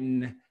 I'm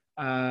writing,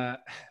 and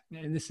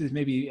this is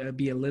maybe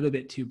be a little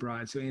bit too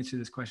broad, so answer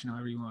this question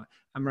however you want.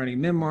 I'm writing a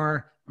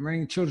memoir. I'm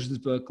writing a children's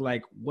book.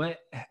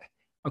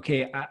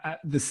 Okay,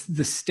 the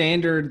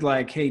standard,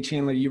 hey,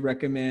 Chandler, you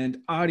recommend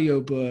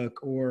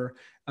audiobook or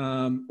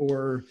a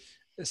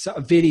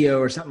video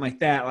or something like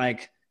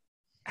that.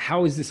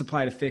 How does this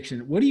apply to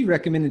fiction? What do you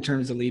recommend in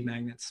terms of lead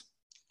magnets?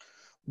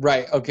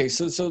 Right. Okay.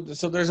 So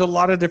there's a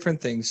lot of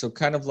different things. So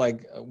kind of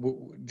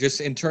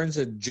just in terms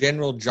of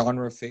general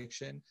genre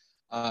fiction,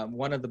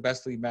 one of the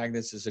best lead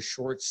magnets is a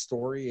short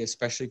story,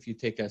 especially if you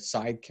take a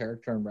side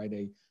character and write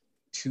a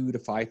 2,000 to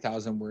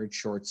 5,000 word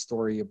short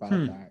story about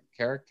that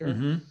character.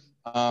 Mm-hmm.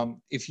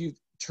 If you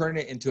turn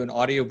it into an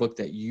audiobook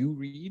that you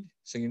read.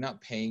 So you're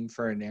not paying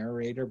for a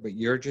narrator, but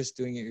you're just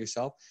doing it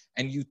yourself.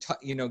 And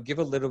you know, give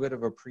a little bit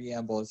of a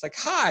preamble. It's like,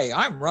 hi,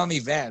 I'm Rami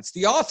Vance,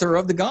 the author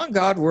of The Gone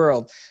God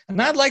World. And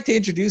I'd like to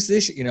introduce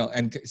this, you know,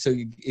 and so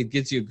it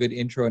gives you a good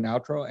intro and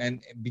outro.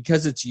 And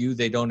because it's you,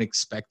 they don't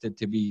expect it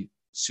to be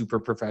super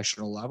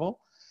professional level.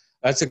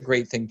 That's a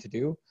great thing to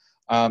do.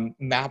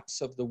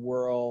 Maps of the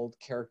world,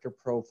 character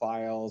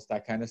profiles,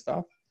 that kind of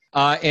stuff.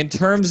 In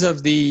terms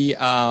of the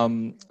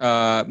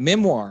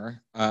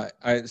memoir,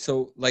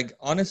 so like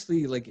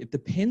honestly, like it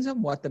depends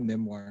on what the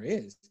memoir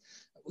is.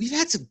 We've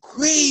had some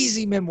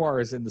crazy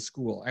memoirs in the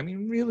school. I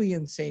mean, really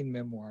insane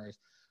memoirs.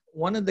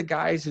 One of the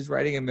guys who's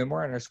writing a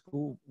memoir in our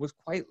school was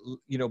quite,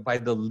 you know, by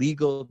the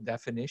legal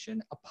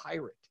definition, a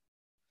pirate.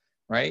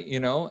 Right, you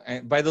know,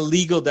 and by the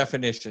legal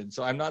definition.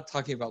 So I'm not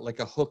talking about like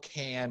a hook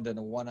hand and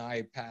a one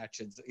eye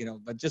patch, and, you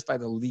know, but just by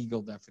the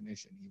legal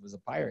definition, he was a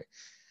pirate.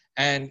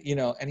 And, you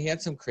know, and he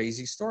had some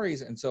crazy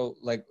stories. And so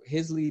like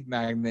his lead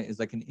magnet is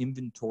like an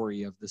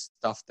inventory of the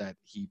stuff that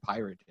he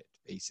pirated,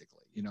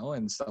 basically, you know,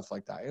 and stuff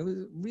like that. It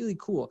was really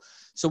cool.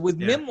 So with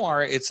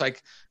memoir, it's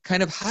like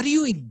kind of how do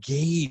you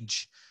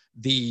engage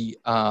the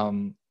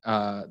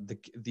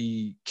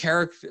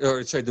character,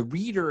 or sorry, the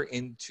reader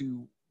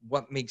into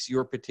what makes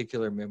your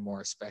particular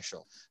memoir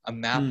special? A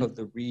map of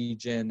the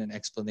region, an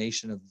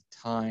explanation of the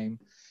time.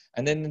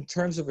 And then in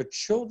terms of a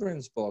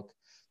children's book,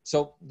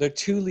 so there are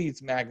two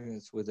leads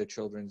magnets with a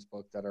children's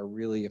book that are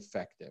really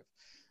effective.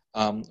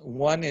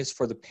 One is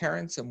for the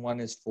parents and one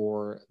is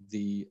for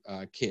the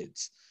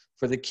kids.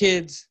 For the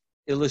kids,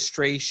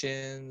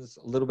 illustrations,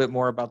 a little bit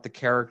more about the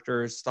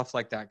characters, stuff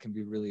like that can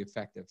be really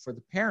effective. For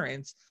the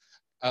parents,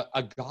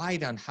 a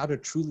guide on how to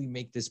truly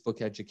make this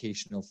book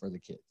educational for the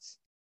kids.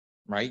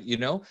 Right, you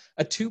know,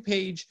 a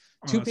two-page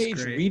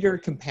reader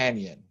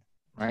companion,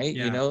 right?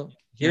 You know,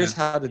 here's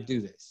how to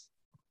do this.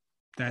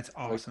 That's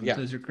awesome. So,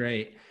 those are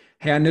great.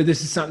 Hey, I know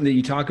this is something that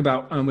you talk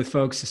about with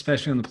folks,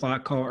 especially on the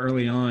plot call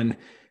early on,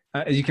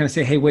 as you kind of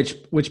say, hey,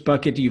 which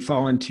bucket do you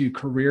fall into,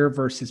 career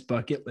versus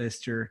bucket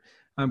list? Or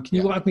can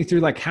you walk me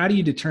through, like, how do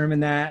you determine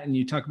that? And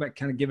you talk about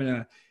kind of giving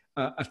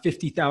a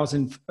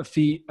 50,000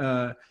 feet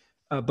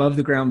above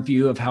the ground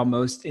view of how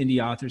most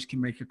indie authors can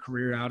make a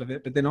career out of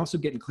it, but then also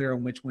getting clear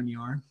on which one you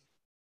are.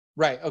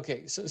 Right.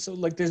 Okay. So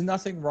like there's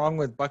nothing wrong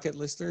with bucket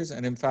listers.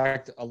 And in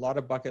fact, a lot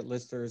of bucket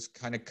listers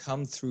kind of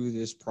come through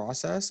this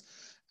process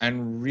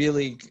and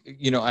really,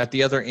 you know, at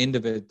the other end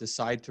of it,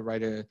 decide to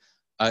write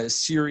a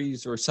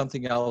series or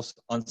something else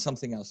on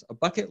something else. A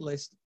bucket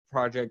list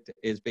project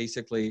is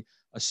basically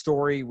a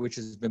story which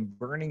has been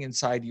burning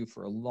inside you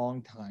for a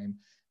long time.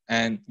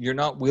 And you're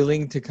not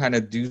willing to kind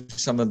of do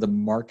some of the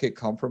market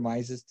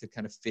compromises to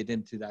kind of fit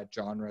into that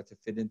genre, to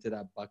fit into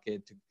that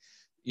bucket, to,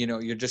 you know,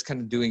 you're just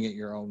kind of doing it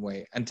your own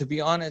way. And to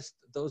be honest,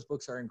 those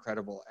books are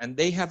incredible. And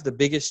they have the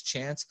biggest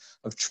chance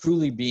of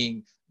truly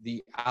being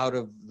the out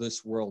of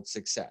this world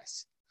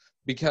success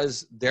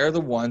because they're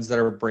the ones that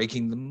are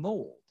breaking the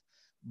mold.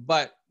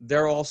 But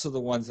they're also the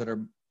ones that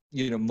are,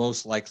 you know,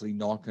 most likely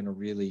not going to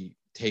really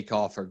take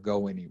off or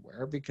go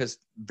anywhere because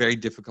very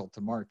difficult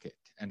to market.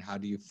 And how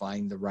do you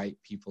find the right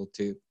people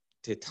to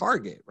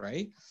target,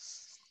 right?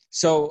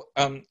 So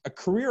a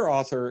career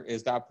author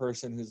is that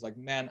person who's like,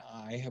 man,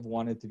 I have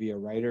wanted to be a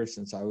writer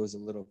since I was a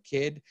little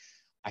kid.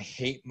 I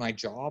hate my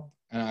job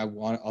and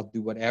I'll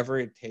do whatever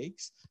it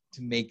takes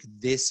to make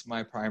this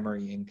my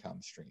primary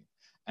income stream.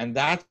 And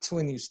that's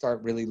when you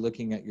start really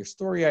looking at your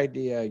story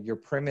idea, your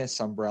premise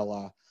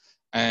umbrella,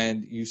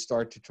 and you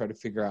start to try to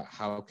figure out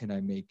how can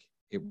I make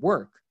it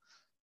work?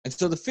 And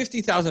so the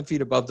 50,000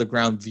 feet above the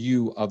ground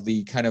view of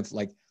the kind of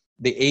like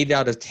the 8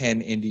 out of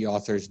 10 indie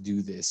authors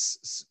do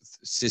this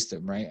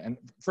system, right? And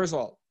first of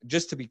all,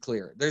 just to be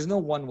clear, there's no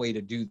one way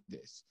to do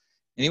this.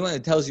 Anyone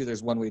that tells you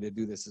there's one way to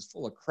do this is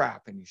full of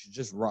crap and you should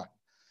just run,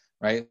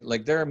 right?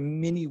 Like there are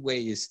many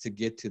ways to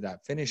get to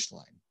that finish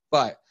line.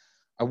 But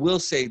I will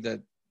say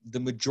that the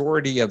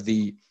majority of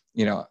the,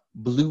 you know,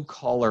 blue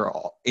collar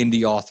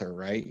indie author,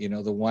 right? You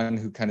know, the one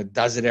who kind of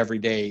does it every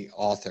day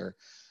author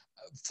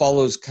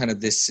follows kind of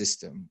this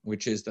system,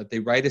 which is that they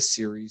write a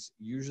series.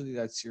 Usually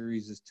that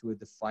series is to a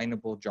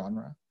definable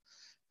genre.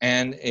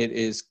 And it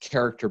is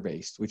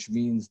character-based, which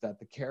means that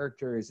the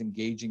character is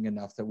engaging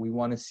enough that we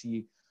want to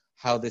see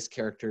how this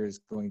character is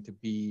going to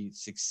be,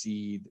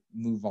 succeed,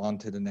 move on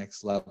to the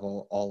next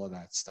level, all of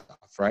that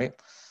stuff, right?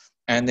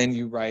 And then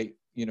you write,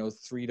 you know,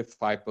 3 to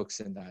 5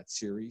 books in that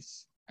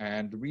series.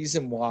 And the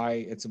reason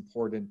why it's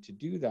important to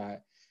do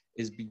that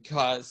is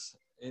because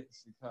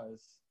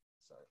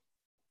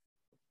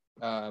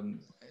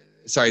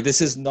sorry,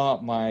 this is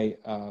not my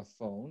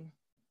phone,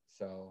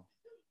 so.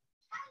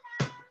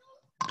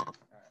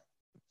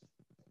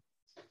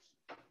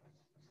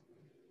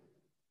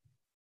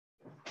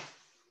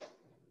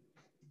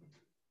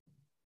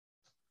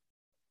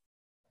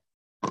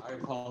 I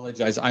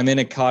apologize. I'm in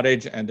a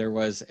cottage and there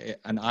was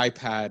an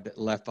iPad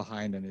left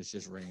behind and it's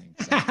just raining.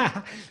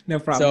 So. No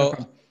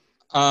problem.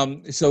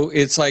 So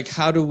it's like,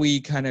 how do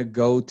we kind of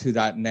go to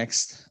that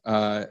next,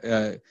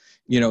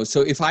 you know,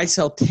 so if I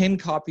sell 10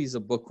 copies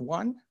of book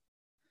 1,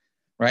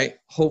 right?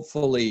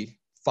 Hopefully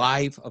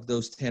 5 of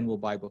those 10 will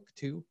buy book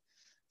 2.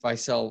 If I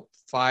sell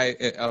 5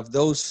 of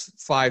those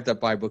 5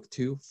 that buy book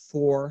 2,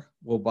 4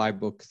 will buy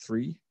book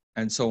 3,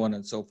 and so on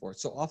and so forth.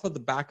 So off of the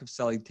back of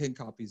selling 10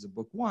 copies of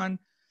book 1,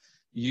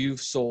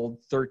 you've sold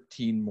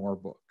 13 more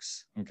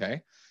books.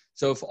 Okay.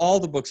 So if all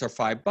the books are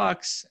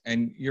 $5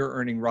 and you're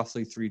earning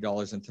roughly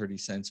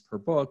 $3.30 per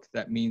book,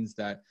 that means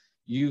that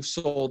you've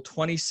sold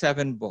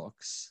 27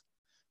 books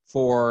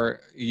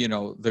for,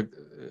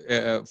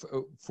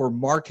 for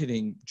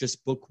marketing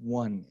just book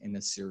 1 in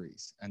a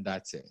series, and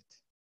that's it.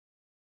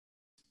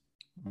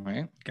 All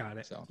right. Got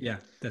it. So yeah,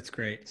 that's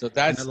great. So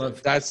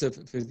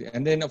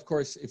and then of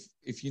course,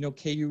 if you know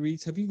KU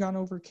Reads, have you gone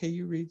over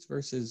KU Reads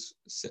versus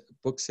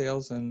book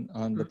sales on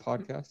the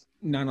podcast?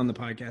 Not on the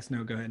podcast.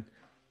 No, go ahead.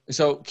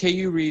 So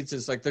KU Reads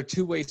is like, there are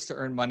 2 ways to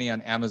earn money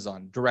on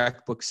Amazon: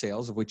 direct book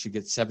sales, of which you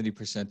get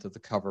 70% of the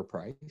cover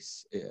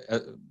price,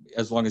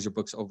 as long as your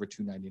book's over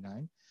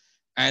 $2.99.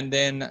 And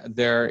then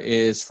there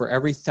is, for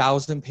every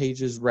 1,000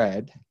 pages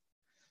read,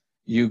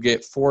 you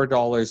get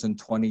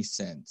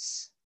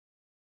 $4.20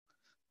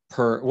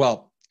 per,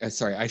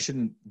 I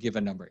shouldn't give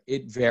a number.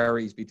 It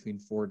varies between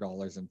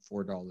 $4 and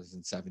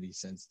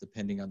 $4.70,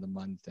 depending on the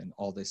month and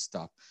all this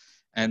stuff.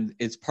 And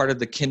it's part of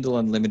the Kindle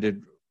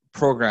Unlimited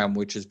program,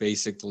 which is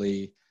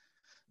basically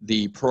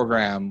the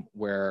program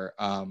where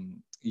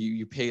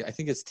you pay, I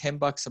think it's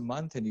 $10 a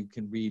month, and you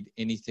can read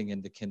anything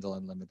in the Kindle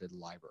Unlimited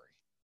library.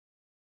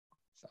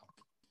 So.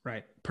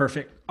 Right.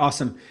 Perfect.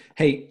 Awesome.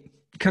 Hey,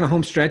 kind of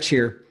home stretch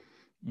here.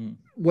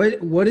 What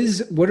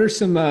are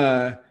some,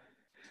 man,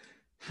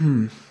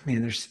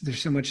 there's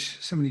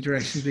so many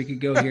directions we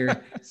could go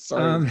here.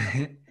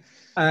 Sorry.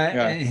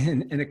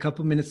 And a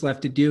couple minutes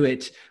left to do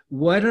it.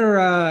 What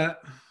are,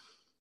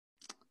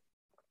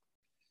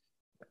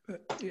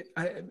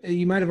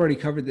 you might have already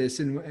covered this,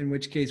 in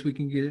which case we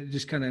can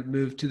just kind of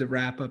move to the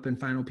wrap up and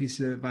final piece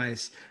of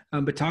advice.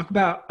 But talk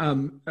about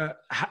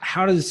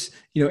how does,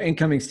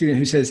 incoming student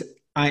who says,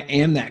 I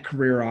am that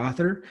career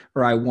author,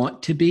 or I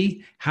want to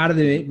be, how do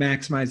they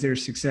maximize their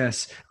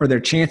success or their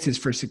chances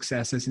for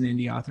success as an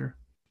indie author?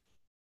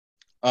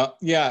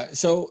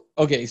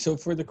 So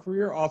for the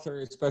career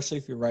author, especially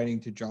if you're writing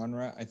to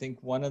genre, I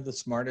think one of the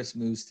smartest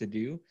moves to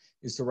do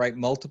is to write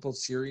multiple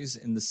series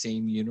in the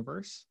same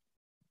universe.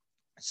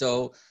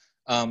 So,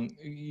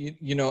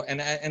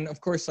 and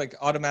of course, like,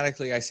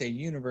 automatically I say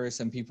universe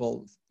and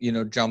people,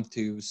 jump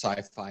to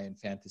sci-fi and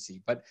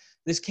fantasy, but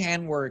this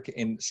can work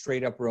in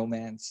straight up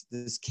romance.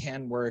 This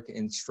can work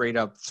in straight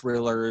up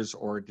thrillers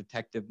or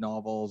detective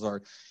novels,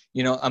 or,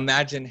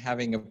 imagine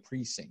having a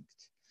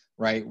precinct,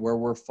 right, where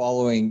we're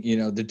following,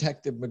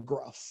 Detective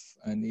McGruff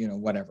and,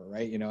 whatever,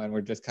 right, and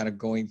we're just kind of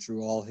going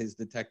through all his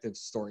detective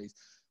stories.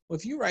 Well,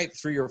 if you write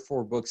 3 or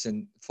 4 books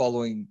and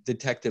following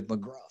Detective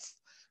McGruff,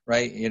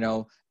 right,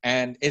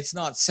 and it's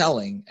not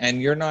selling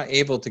and you're not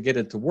able to get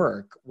it to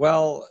work,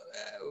 well,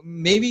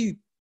 maybe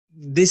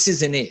this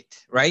isn't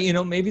it, right?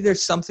 Maybe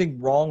there's something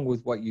wrong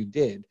with what you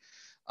did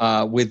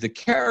with the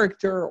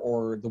character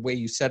or the way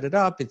you set it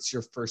up. It's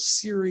your first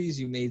series.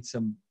 You made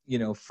some,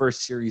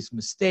 first series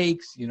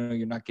mistakes.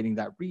 You're not getting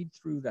that read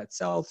through, that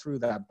sell through,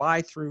 that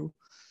buy through.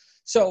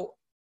 So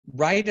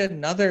write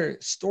another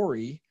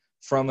story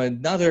from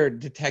another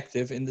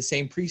detective in the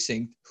same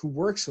precinct who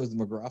works with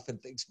McGruff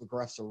and thinks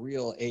McGruff's a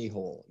real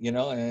a-hole,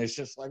 and it's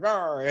just like,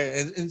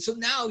 and so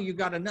now you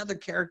got another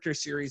character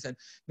series, and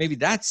maybe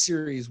that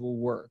series will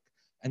work.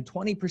 And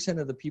 20%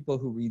 of the people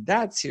who read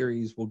that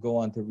series will go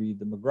on to read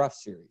the McGruff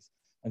series.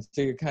 And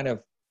so you're kind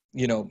of,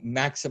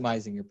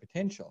 maximizing your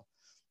potential.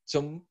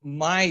 So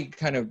my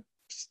kind of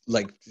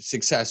like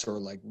success, or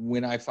like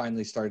when I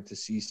finally started to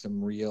see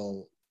some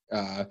real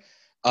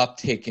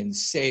uptick in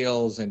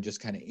sales and just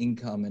kind of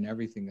income and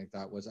everything like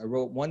that, was I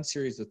wrote one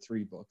series of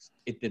 3 books.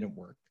 It didn't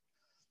work.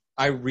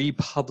 I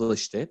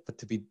republished it, but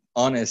to be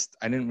honest,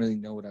 I didn't really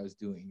know what I was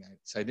doing.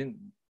 So I didn't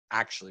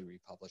actually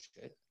republish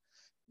it.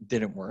 It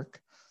didn't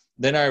work.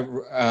 Then I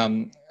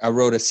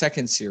wrote a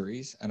second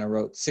series, and I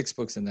wrote 6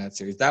 books in that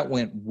series. That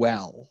went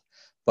well,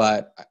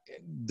 but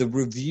the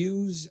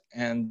reviews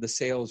and the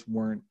sales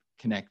weren't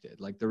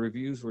connected. Like, the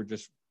reviews were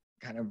just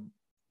kind of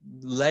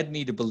led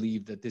me to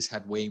believe that this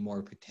had way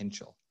more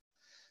potential.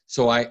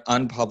 So I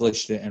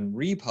unpublished it and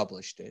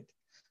republished it,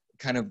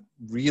 kind of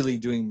really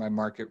doing my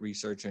market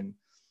research. And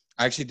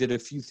I actually did a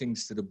few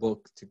things to the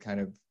book to kind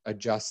of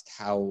adjust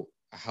how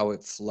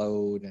it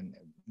flowed, and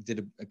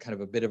did a kind of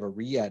a bit of a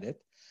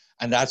re-edit.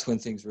 And that's when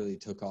things really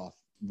took off,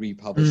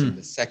 republishing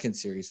the second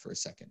series for a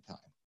second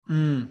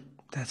time.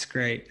 That's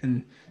great.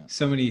 And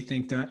so many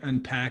things to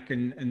unpack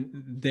and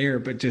there,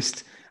 but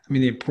just,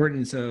 the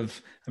importance of,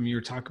 you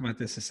were talking about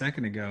this a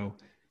second ago.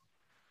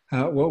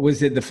 What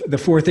was it? The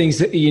 4 things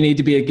that you need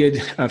to be a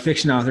good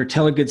fiction author: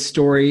 tell a good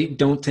story,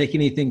 don't take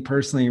anything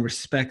personally, and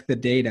respect the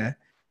data.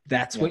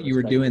 That's what you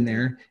were doing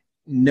there.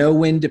 Know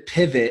when to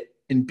pivot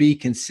and be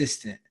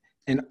consistent.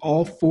 And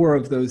all 4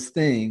 of those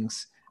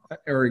things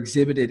are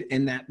exhibited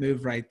in that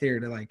move right there.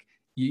 To like,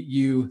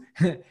 you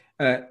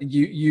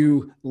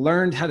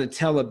learned how to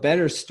tell a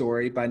better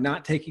story by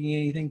not taking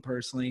anything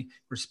personally,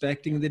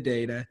 respecting the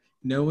data,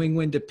 knowing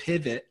when to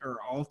pivot or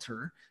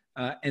alter,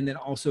 and then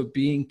also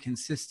being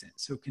consistent.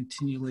 So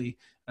continually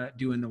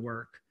doing the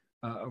work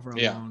over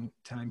a long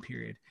time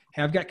period.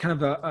 Hey, I've got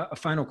kind of a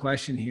final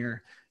question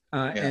here.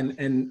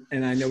 And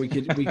I know we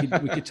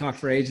could talk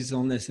for ages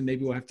on this, and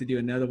maybe we'll have to do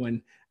another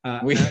one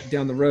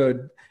down the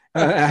road.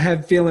 I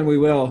have a feeling we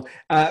will.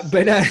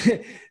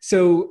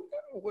 So,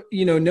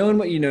 knowing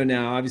what you know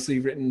now, obviously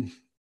you've written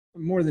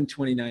more than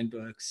 29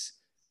 books,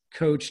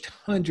 coached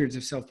hundreds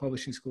of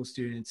self-publishing school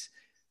students,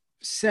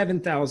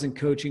 7,000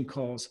 coaching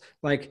calls.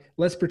 Like,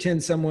 let's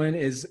pretend someone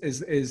is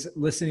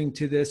listening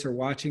to this or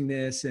watching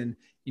this, and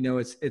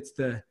it's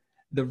the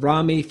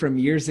Rami from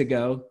years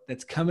ago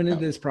that's coming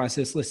into this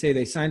process. Let's say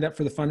they signed up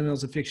for the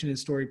Fundamentals of Fiction and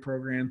Story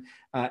program,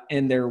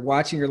 and they're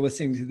watching or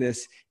listening to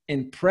this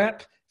in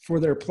prep for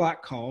their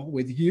plot call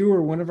with you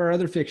or one of our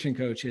other fiction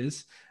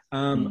coaches.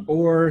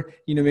 Or,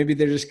 maybe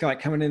they're just like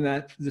coming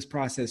in this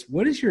process.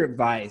 What is your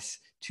advice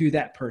to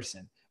that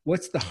person?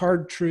 What's the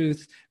hard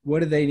truth? What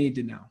do they need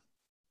to know?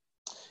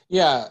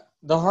 Yeah,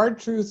 the hard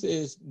truth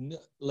is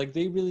like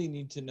they really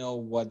need to know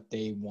what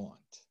they want,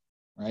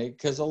 right?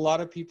 Because a lot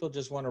of people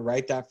just want to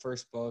write that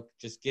first book,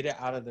 just get it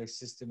out of their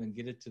system and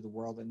get it to the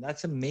world. And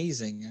that's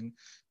amazing. And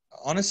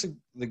honestly,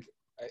 like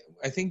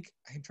I think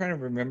I'm trying to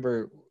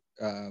remember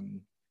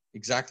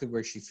exactly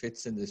where she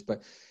fits in this,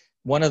 but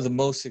one of the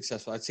most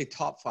successful, I'd say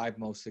top 5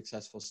 most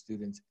successful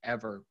students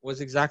ever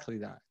was exactly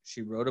that.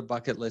 She wrote a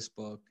bucket list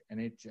book, and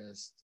it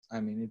just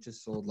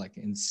sold like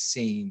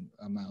insane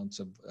amounts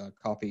of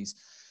copies.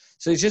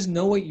 So just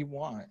know what you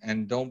want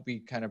and don't be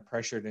kind of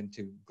pressured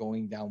into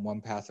going down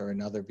one path or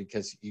another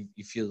because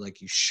you feel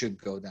like you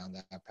should go down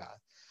that path.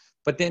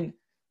 But then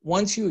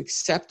once you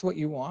accept what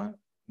you want,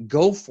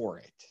 go for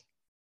it.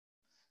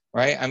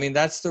 Right? I mean,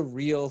 that's the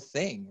real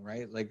thing,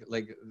 right? Like,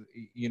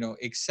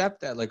 accept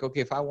that, like,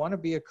 okay, if I want to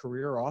be a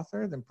career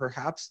author, then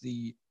perhaps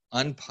the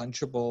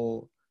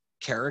unpunchable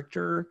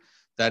character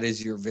that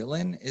is your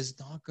villain is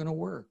not going to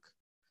work.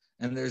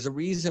 And there's a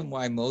reason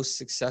why most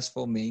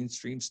successful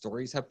mainstream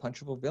stories have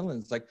punchable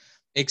villains. Like,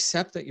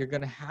 accept that you're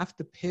going to have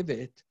to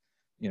pivot,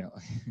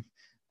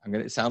 I'm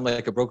going to sound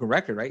like a broken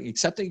record, right?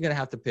 Accept that you're going to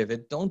have to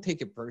pivot. Don't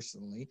take it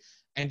personally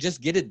and just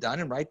get it done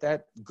and write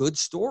that good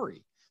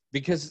story.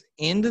 Because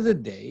end of the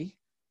day,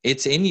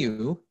 it's in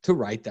you to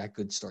write that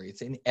good story.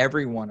 It's in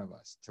every one of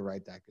us to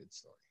write that good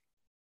story.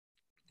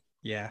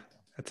 Yeah,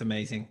 that's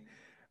amazing.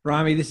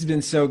 Rami, this has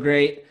been so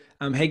great.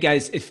 Hey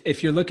guys,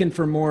 if you're looking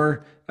for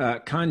more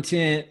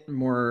content,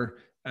 more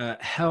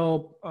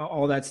help,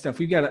 all that stuff,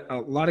 we've got a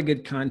lot of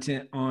good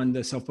content on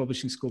the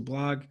Self-Publishing School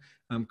blog,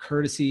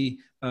 courtesy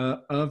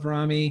of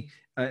Rami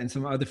and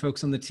some other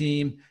folks on the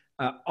team.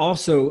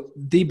 Also,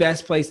 the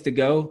best place to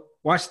go,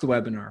 watch the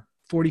webinar.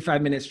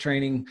 45 minutes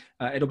training.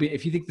 It'll be,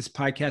 if you think this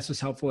podcast was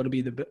helpful, it'll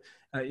be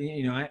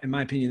in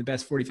my opinion, the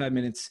best 45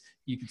 minutes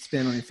you could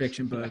spend on your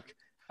fiction book.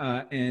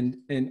 And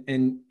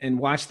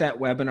watch that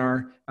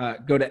webinar.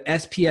 Go to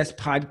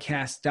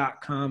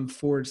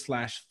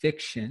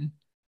spspodcast.com/fiction.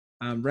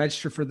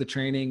 Register for the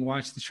training,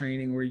 watch the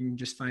training, where you can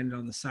just find it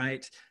on the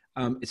site.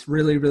 It's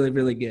really, really,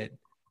 really good.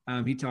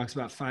 He talks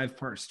about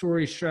 5-part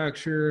story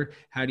structure.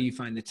 How do you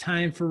find the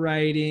time for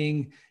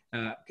writing?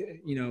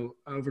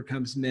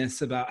 Overcomes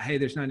myths about, hey,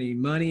 there's not any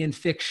money in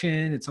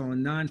fiction. It's all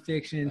in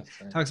nonfiction.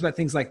 Right. Talks about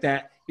things like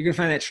that. You're going to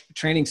find that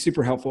training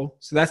super helpful.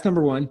 So that's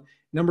number 1.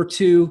 Number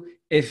 2,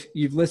 if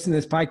you've listened to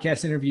this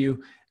podcast interview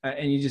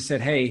and you just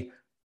said, hey,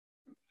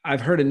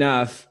 I've heard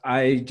enough,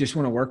 I just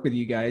want to work with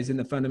you guys in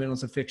the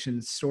Fundamentals of Fiction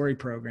Story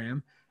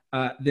program,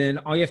 then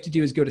all you have to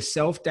do is go to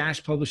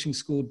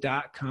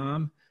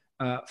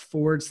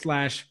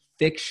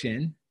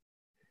self-publishingschool.com/fiction.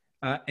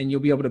 And you'll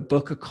be able to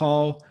book a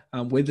call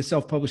with the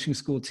Self-Publishing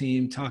School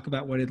team, talk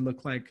about what it'd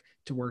look like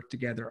to work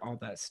together, all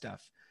that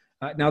stuff.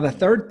 Now, the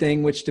third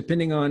thing, which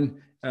depending on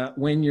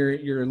when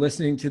you're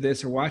listening to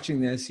this or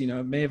watching this,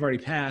 it may have already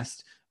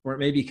passed or it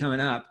may be coming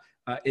up,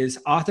 is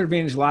Author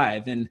Advantage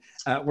Live. And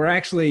we're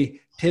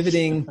actually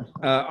pivoting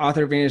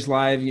Author Advantage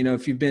Live.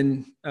 If you've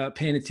been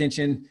paying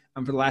attention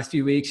for the last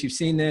few weeks, you've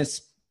seen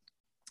this.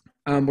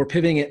 We're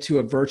pivoting it to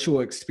a virtual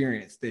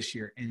experience this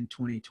year in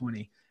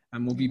 2020.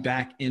 We'll be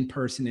back in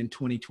person in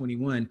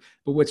 2021.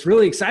 But what's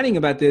really exciting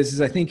about this is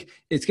I think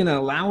it's going to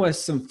allow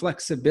us some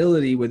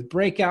flexibility with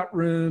breakout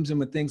rooms and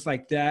with things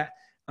like that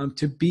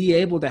to be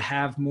able to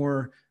have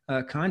more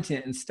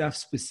content and stuff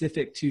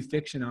specific to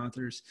fiction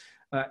authors.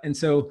 And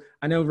so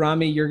I know,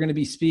 Rami, you're going to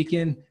be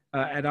speaking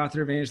at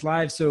Author Advantage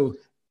Live. So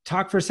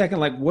talk for a second,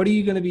 like, what are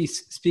you going to be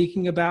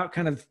speaking about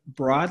kind of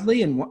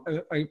broadly? And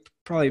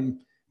probably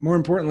more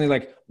importantly,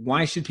 like,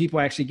 why should people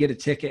actually get a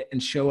ticket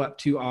and show up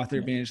to Author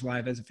Advantage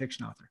Live as a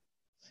fiction author?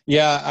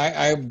 Yeah,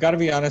 I've got to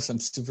be honest. I'm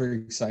super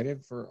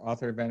excited for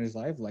Author Advantage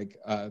Live. Like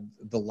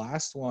the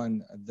last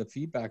one, the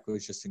feedback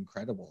was just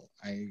incredible.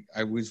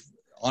 I was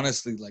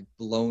honestly like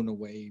blown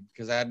away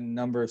because I had a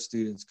number of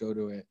students go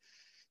to it.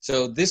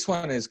 So this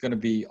one is going to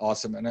be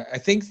awesome. And I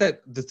think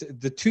that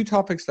the 2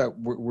 topics that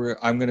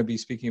I'm going to be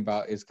speaking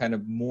about is kind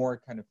of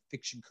more kind of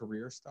fiction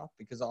career stuff,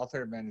 because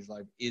Author Advantage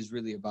Live is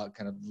really about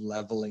kind of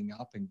leveling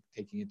up and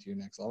taking it to your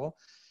next level.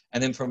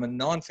 And then from a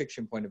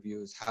nonfiction point of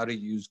view is how to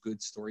use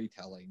good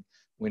storytelling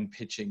when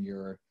pitching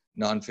your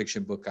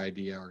nonfiction book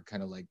idea or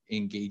kind of like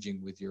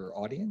engaging with your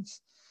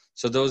audience.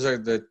 So those are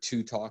the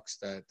two talks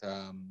that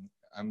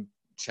I'm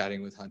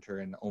chatting with Hunter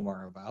and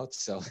Omar about.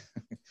 So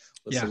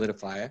we'll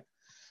solidify it.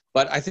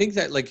 But I think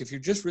that like, if you're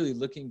just really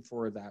looking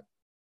for that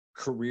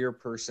career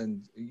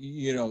person,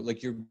 you know,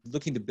 like you're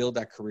looking to build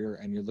that career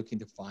and you're looking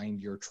to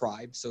find your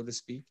tribe, so to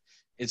speak,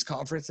 it's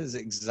conferences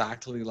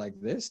exactly like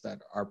this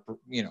that are,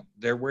 you know,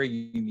 they're where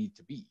you need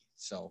to be.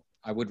 So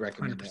I would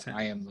recommend 100%. it.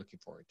 I am looking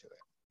forward to it.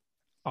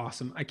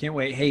 Awesome. I can't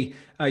wait. Hey,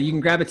 you can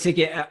grab a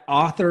ticket at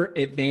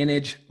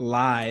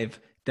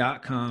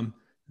authoradvantagelive.com.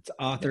 It's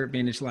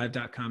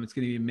authoradvantagelive.com. It's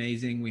going to be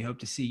amazing. We hope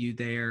to see you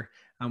there.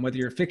 Whether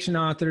you're a fiction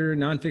author,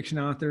 nonfiction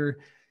author,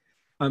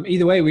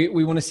 either way,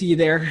 we want to see you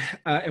there.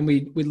 And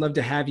we'd love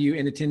to have you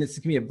in attendance. It's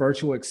going to be a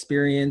virtual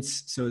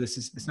experience. So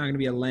it's not going to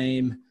be a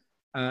lame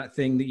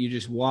thing that you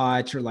just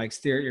watch or like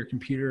stare at your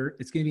computer.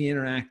 It's going to be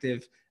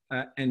interactive.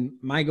 And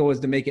my goal is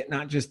to make it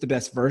not just the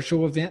best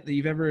virtual event that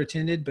you've ever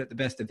attended, but the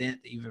best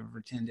event that you've ever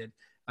attended,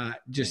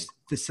 just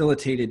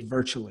facilitated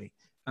virtually.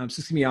 So it's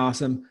going to be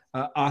awesome.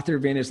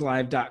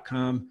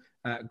 authoradvantagelive.com.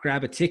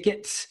 Grab a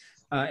ticket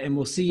and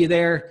we'll see you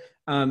there.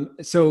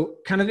 So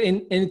kind of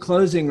in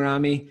closing,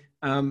 Rami,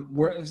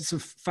 so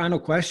final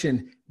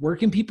question, where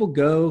can people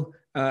go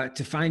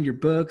to find your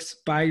books,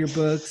 buy your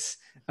books,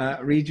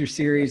 read your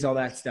series, all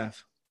that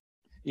stuff?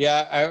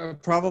 Yeah, I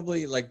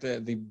probably like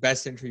the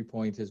best entry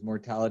point is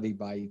Mortality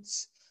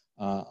Bites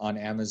on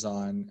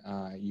Amazon.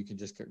 You can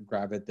just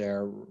grab it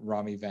there,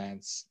 Rami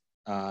Vance.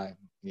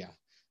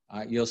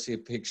 You'll see a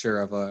picture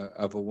of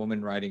a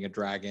woman riding a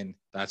dragon.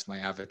 That's my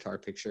avatar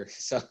picture.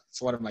 So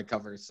it's one of my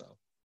covers. So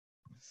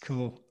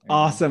cool,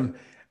 awesome.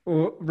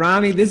 Well,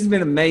 Rami, this has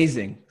been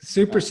amazing.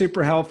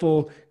 Super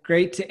helpful.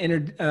 Great to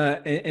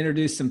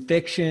introduce some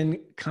fiction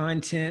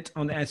content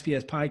on the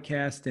SPS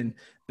podcast and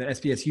the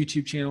SPS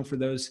YouTube channel for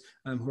those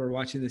who are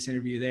watching this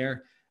interview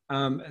there.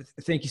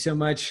 Thank you so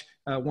much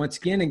once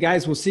again. And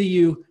guys, we'll see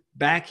you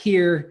back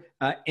here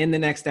in the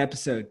next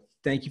episode.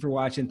 Thank you for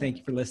watching. Thank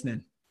you for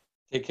listening.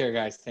 Take care,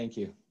 guys. Thank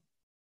you.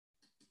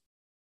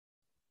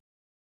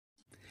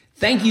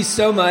 Thank you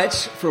so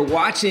much for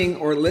watching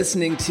or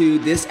listening to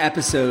this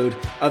episode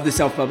of the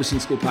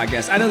Self-Publishing School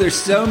podcast. I know there's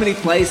so many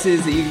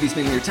places that you can be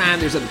spending your time.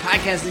 There's other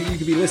podcasts that you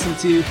could be listening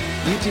to,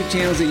 YouTube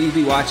channels that you could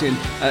be watching.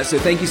 So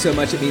thank you so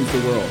much. It means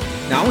the world.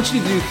 Now, I want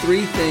you to do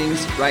 3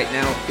 things right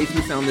now if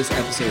you found this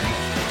episode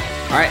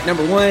helpful. All right,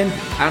 number 1, I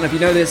don't know if you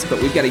know this,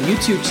 but we've got a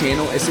YouTube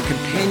channel. It's a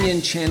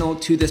companion channel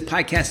to this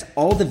podcast.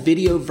 All the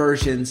video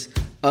versions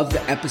of the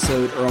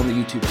episode are on the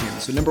YouTube channel.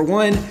 So number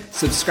 1,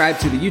 subscribe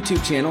to the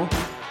YouTube channel.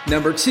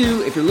 Number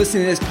 2, if you're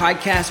listening to this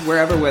podcast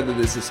wherever, whether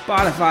this is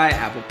Spotify,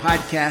 Apple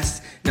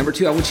Podcasts, number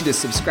 2, I want you to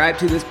subscribe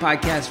to this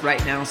podcast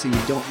right now so you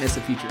don't miss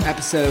a future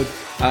episode.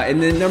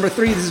 And then number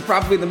 3, this is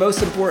probably the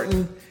most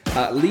important,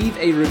 leave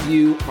a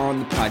review on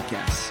the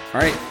podcast.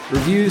 All right,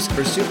 reviews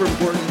are super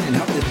important and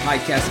help the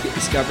podcast get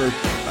discovered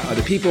by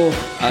other people.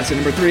 So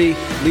number 3,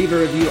 leave a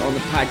review on the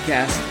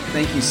podcast.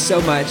 Thank you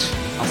so much.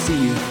 I'll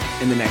see you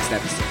in the next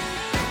episode.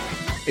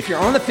 If you're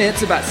on the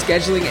fence about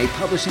scheduling a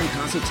publishing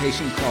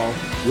consultation call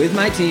with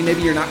my team,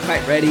 maybe you're not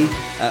quite ready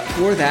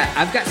for that,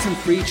 I've got some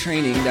free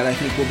training that I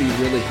think will be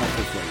really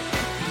helpful for you.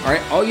 All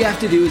right, all you have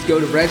to do is go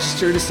to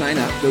register to sign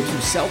up. Go to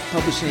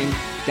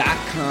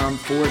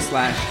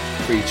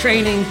selfpublishing.com/free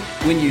training.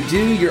 When you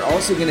do, you're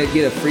also going to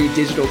get a free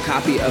digital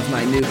copy of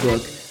my new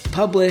book,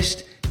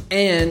 Published.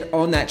 And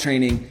on that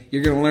training,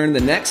 you're going to learn the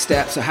next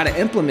steps of how to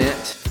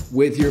implement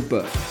with your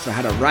book. So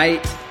how to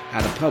write, how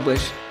to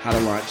publish, how to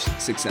launch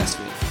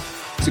successfully.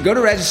 So go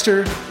to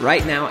register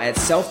right now at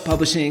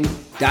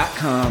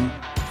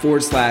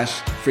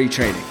selfpublishing.com/free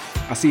training.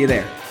 I'll see you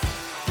there.